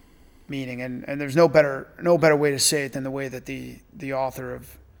meaning. And there's no better way to say it than the way that the author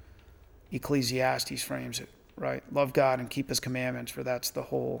of Ecclesiastes frames it, right? Love God and keep his commandments, for that's the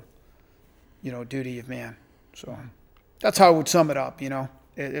whole, you know, duty of man. So that's how I would sum it up, you know.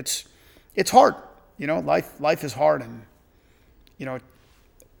 It's hard, you know. Life is hard, and you know,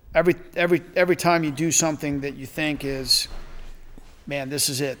 every time you do something that you think is, man, this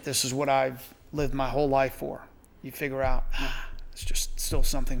is it. This is what I've lived my whole life for. You figure out, it's just still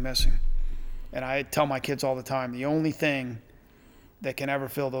something missing. And I tell my kids all the time, the only thing that can ever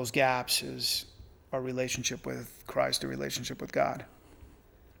fill those gaps is a relationship with Christ, a relationship with God.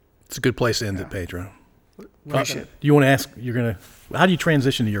 It's a good place to end it, Pedro. Appreciate it. Do you want to ask? How do you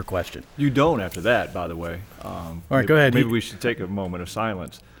transition to your question? You don't after that, by the way. All right, go ahead. Maybe we should take a moment of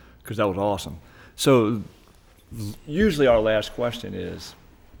silence, because that was awesome. So usually our last question is,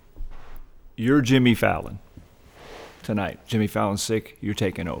 you're Jimmy Fallon tonight. Jimmy Fallon's sick, you're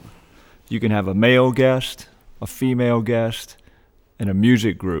taking over. You can have a male guest, a female guest, and a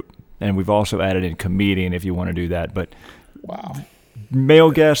music group. And we've also added in comedian if you want to do that. But Wow.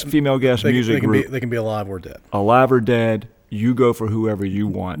 Male guest, female guest, music group. They can be alive or dead. Alive or dead, you go for whoever you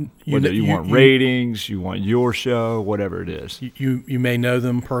want. Whether you want ratings, you want your show, whatever it is. You may know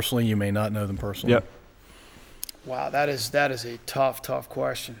them personally, you may not know them personally. Yep. Wow, that is a tough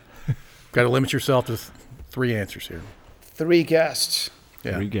question. Got to limit yourself to 3 answers here. 3 guests.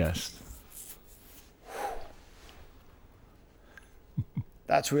 Yeah. 3 guests.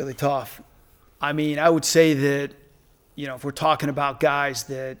 That's really tough. I mean, I would say that, you know, if we're talking about guys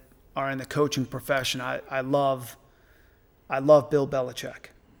that are in the coaching profession, I love Bill Belichick.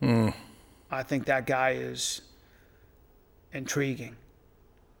 I think that guy is intriguing.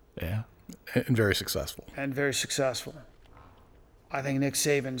 Yeah. And very successful. I think Nick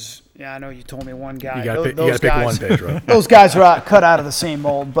Saban's, I know you told me one guy. You got to pick one, Pedro. Those guys are cut out of the same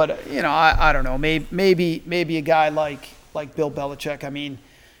mold. But, you know, I don't know. Maybe a guy like Bill Belichick. I mean,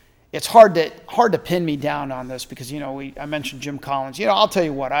 it's hard to pin me down on this because, you know, I mentioned Jim Collins. You know, I'll tell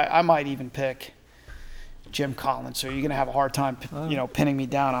you what, I might even pick Jim Collins. So you're going to have a hard time, you know, pinning me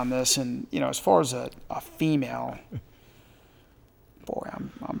down on this. And, you know, as far as a female, boy,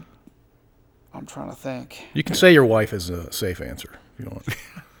 I'm trying to think. You can say your wife is a safe answer if you want.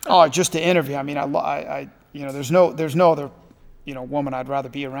 Oh, just to interview. I mean, I you know, there's no other, you know, woman I'd rather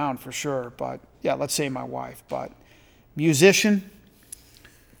be around for sure. But yeah, let's say my wife. But musician,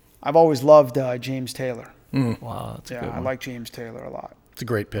 I've always loved James Taylor. Wow, that's a good one. I like James Taylor a lot. It's a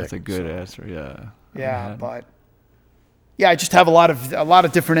great pick. That's a good answer, yeah. Yeah, but yeah, I just have a lot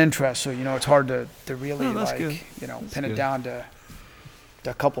of different interests, so you know, it's hard to really you know, pin it down to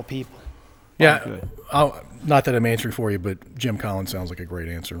a couple people. Yeah, not that I'm answering for you, but Jim Collins sounds like a great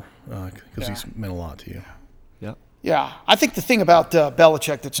answer because he's meant a lot to you. Yep. Yeah, I think the thing about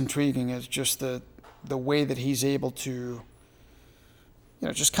Belichick that's intriguing is just the way that he's able to, you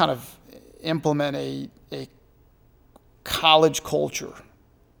know, just kind of implement a college culture,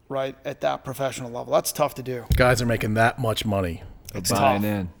 right, at that professional level. That's tough to do. Guys are making that much money. It's buying tough.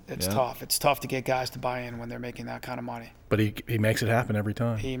 in. It's Yeah. tough. It's tough to get guys to buy in when they're making that kind of money. But he makes it happen every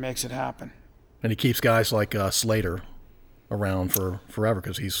time. He makes it happen. And he keeps guys like Slater around for forever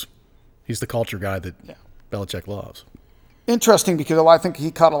because he's the culture guy that Belichick loves. Interesting because I think he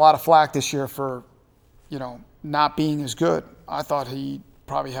caught a lot of flack this year for, you know, not being as good. I thought he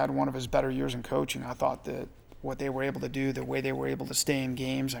probably had one of his better years in coaching. I thought that what they were able to do, the way they were able to stay in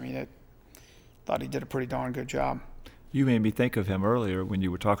games, I mean, thought he did a pretty darn good job. You made me think of him earlier when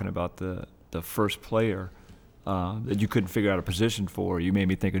you were talking about the first player that you couldn't figure out a position for. You made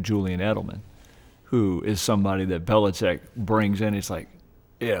me think of Julian Edelman, who is somebody that Belichick brings in. It's like,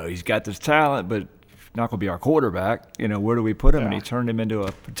 you know, he's got this talent, but not going to be our quarterback. You know, where do we put him? Yeah. And he turned him into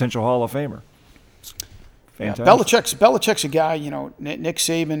a potential Hall of Famer. Fantastic. Yeah, Belichick's a guy, you know, Nick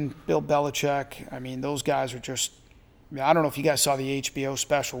Saban, Bill Belichick. I mean, those guys are just, I don't know if you guys saw the HBO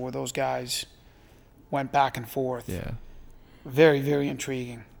special where those guys went back and forth. Yeah. very, very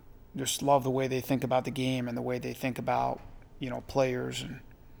intriguing. Just love the way they think about the game and the way they think about, players. And,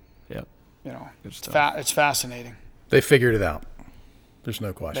 Yep. it's fascinating. They figured it out. There's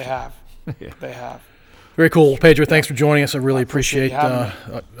no question. They have. Yeah. They have. Very cool. Pedro, thanks for joining us. I really appreciate you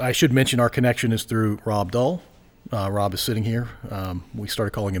having I should mention our connection is through Rob Dull. Rob is sitting here. We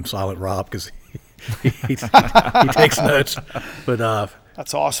started calling him Silent Rob because he takes notes. But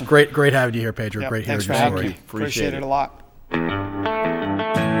That's awesome. great having you here, Pedro. Yep, Great hearing thanks for your having story. me. Appreciate it a lot.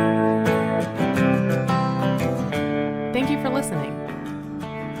 Thank you for listening.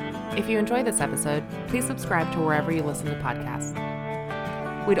 If you enjoyed this episode, please subscribe to wherever you listen to podcasts.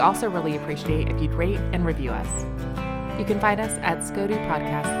 We'd also really appreciate if you'd rate and review us. You can find us at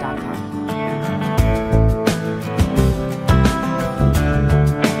scodupodcast.com.